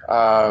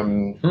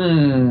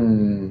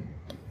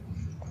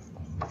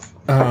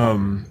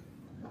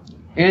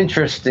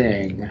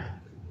 Interesting.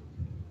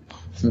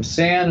 Some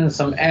sand and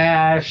some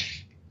ash.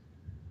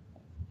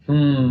 I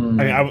mean,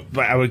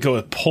 I would go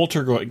with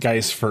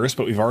Poltergeist first,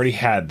 but we've already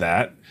had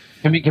that.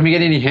 Can we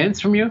get any hints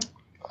from you?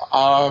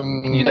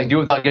 Can you do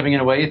it without giving it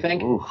away, you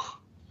think?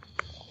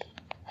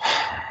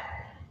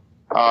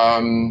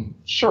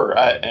 Sure.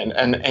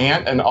 An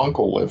aunt and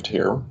uncle lived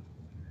here.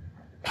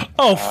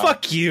 Oh,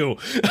 fuck you.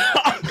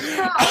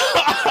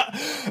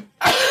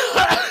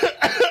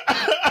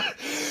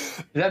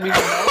 Does that mean you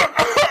know?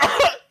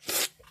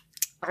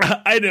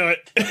 I know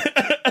it.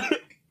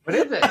 What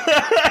is it?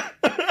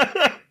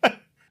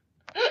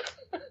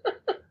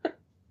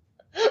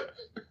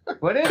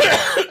 What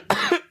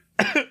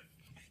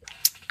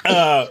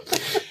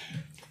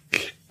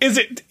is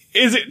it?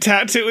 Is it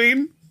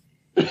tattooing?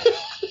 Oh,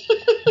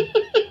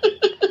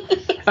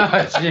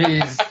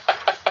 jeez.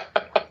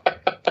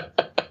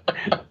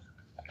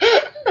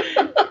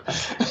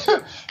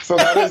 So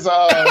that is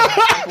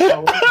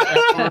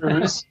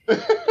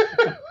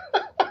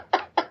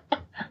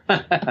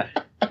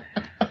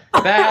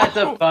That's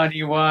a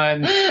funny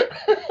one.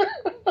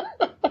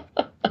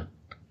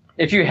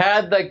 If you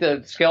had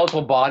the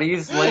skeletal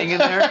bodies laying in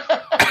there,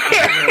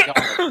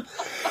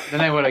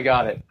 then I would have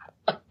got it.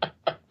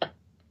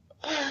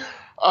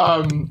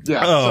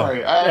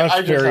 Sorry.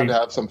 I just had to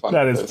have some fun.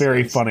 That is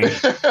very funny.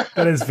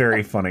 That is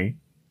very funny.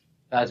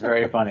 That's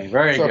very funny.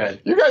 Very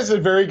good. You guys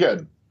did very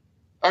good.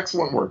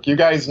 Excellent work. You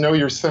guys know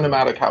your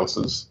cinematic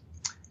houses.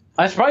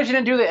 I'm surprised you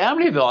didn't do the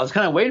Amityville. I was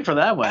kind of waiting for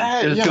that one.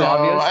 It was too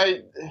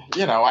obvious.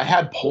 I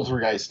had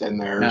Poltergeist in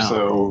there,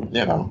 so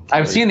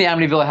I've seen the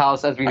Amityville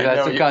house as we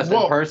discussed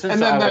in person. And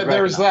so then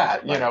there's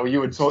that.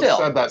 You had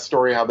said that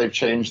story how they've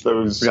changed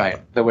those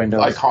the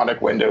windows,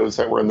 iconic windows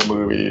that were in the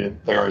movie.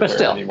 They aren't but there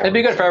still, anymore. it'd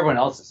be good for everyone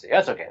else to see.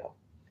 That's okay though.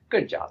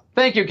 Good job.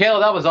 Thank you, Kayla.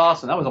 That was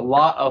awesome. That was a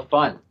lot of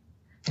fun.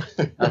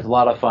 That was a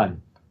lot of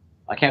fun.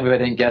 I can't believe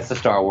I didn't guess the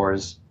Star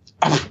Wars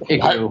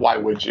igloo. Why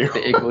would you?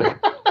 The igloo.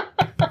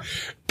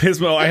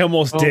 Pismo, I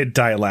almost did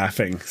die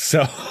laughing.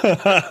 So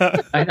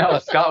I know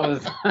Scott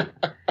was.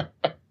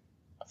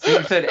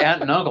 You said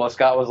aunt and uncle.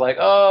 Scott was like,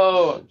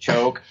 "Oh,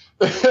 choke,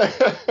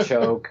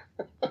 choke."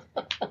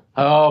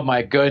 Oh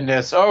my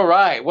goodness! All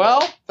right.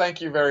 Well,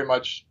 thank you very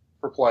much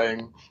for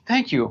playing.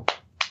 Thank you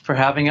for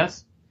having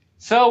us.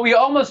 So we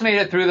almost made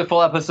it through the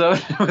full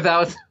episode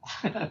without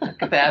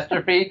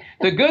catastrophe.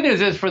 The good news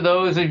is for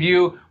those of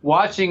you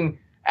watching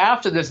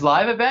after this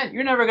live event,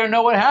 you're never going to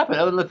know what happened,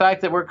 other than the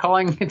fact that we're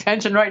calling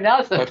attention right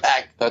now to the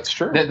fact that's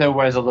true that there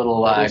was a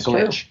little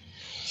glitch. True.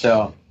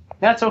 So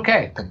that's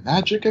okay. The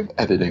magic of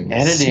editing.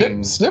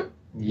 Editing. Snip.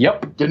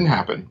 Yep. Didn't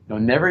happen. You'll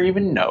never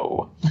even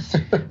know.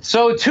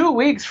 So 2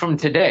 weeks from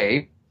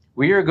today,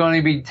 we are going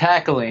to be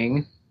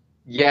tackling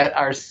yet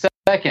our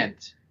second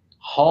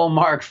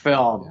Hallmark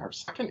film. Our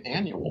second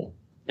annual.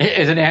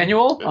 Is it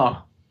annual? Yeah.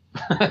 Oh.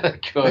 Good.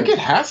 I think it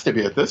has to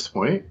be at this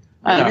point.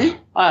 Maybe?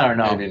 I don't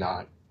know. Maybe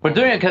not. We're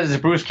doing it because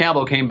Bruce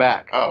Campbell came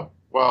back. Oh,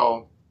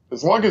 well,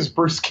 as long as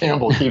Bruce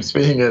Campbell keeps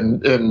being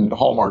in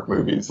Hallmark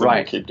movies, then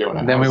we'll keep doing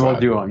it. Then we will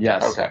do them,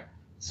 yes. Okay.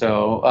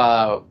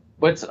 So,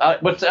 what's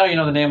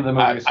the name of the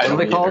movies? I what are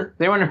they called? either.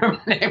 They want to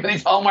remember the name of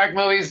these Hallmark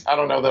movies? I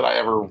don't know that I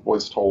ever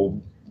was told.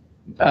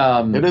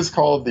 It is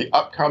called the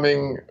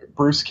upcoming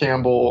Bruce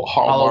Campbell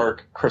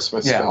Hallmark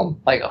Christmas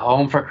film. Like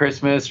Home for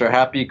Christmas or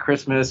Happy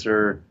Christmas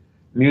or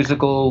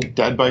musical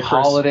Dead by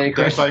Holiday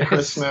Christmas.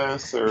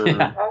 Christmas. Dead by Christmas or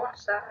I'll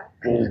watch that.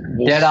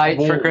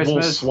 Deadite for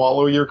Christmas. We'll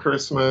swallow your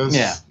Christmas.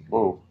 Yeah.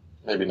 Oh,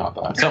 maybe not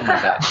that. Something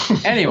like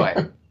that.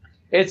 Anyway,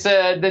 it's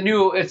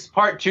it's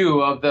part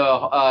 2 of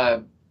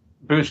the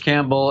Bruce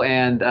Campbell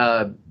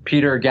and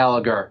Peter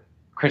Gallagher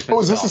Christmas.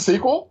 Oh, is this film. a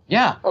sequel?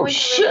 Yeah. Oh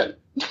shit!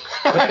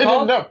 I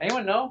didn't know.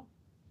 Anyone know?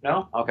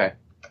 No? Okay.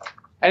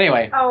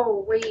 Anyway.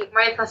 Oh, wait.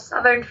 My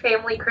Southern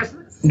Family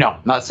Christmas? No,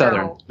 not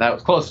Southern. No. That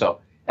was close, though.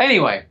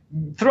 Anyway,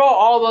 throw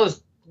all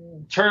those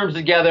terms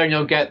together and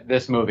you'll get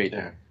this movie.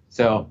 Yeah.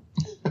 So,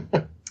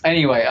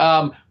 anyway,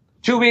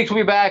 2 weeks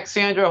we'll be back.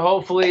 Sandra,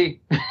 hopefully,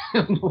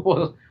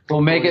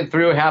 we'll make it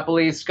through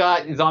happily.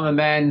 Scott is on the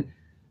mend.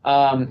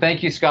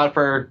 Thank you, Scott,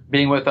 for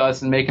being with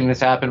us and making this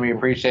happen. We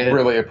appreciate it.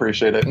 Really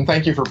appreciate it. And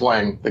thank you for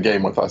playing the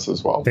game with us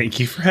as well. Thank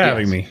you for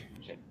having me.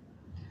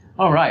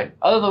 All right.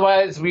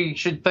 Otherwise, we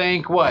should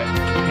thank what?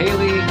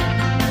 Haley,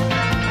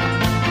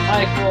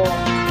 Michael.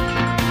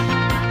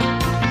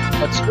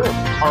 That's true.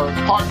 Our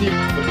pod people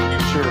of the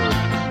future.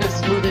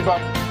 This movie by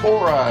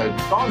Laura,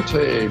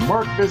 Dante,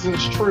 Mark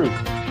Vision's Truth,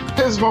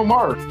 Pismo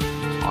Mark,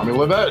 Tommy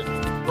Levette,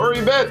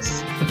 Rory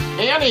Betts,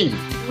 Annie.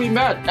 We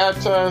met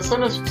at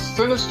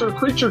Sinister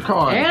Creature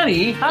Con.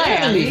 Annie. Hi,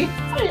 Annie.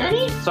 Hi,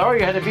 Annie. Sorry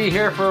you had to be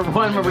here for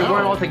one where we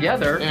weren't all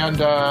together. And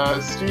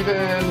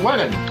Stephen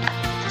Lennon.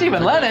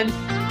 Stephen Lennon?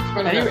 It's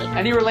been a minute.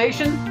 Any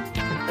relation?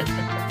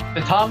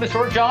 To Thomas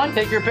or John?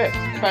 Take your pick.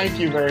 Thank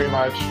you very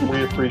much.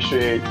 We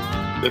appreciate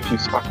if you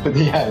stuck to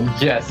the end.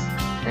 Yes.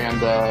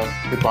 And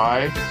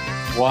goodbye.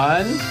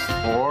 1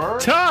 more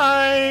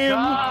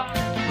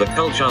time. The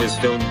Culture is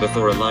filmed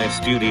before a live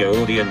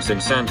studio audience in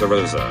Santa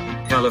Rosa,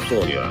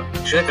 California.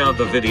 Check out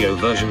the video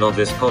version of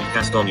this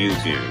podcast on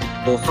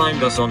YouTube, or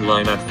find us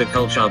online at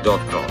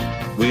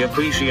theculture.com. We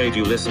appreciate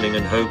you listening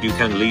and hope you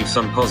can leave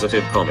some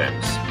positive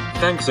comments.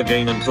 Thanks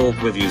again and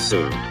talk with you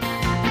soon.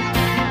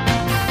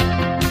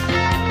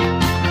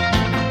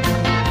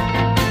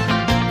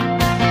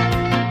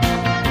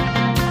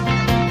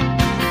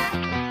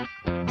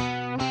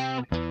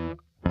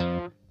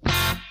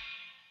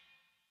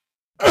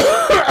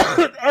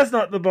 That's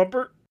not the bumper.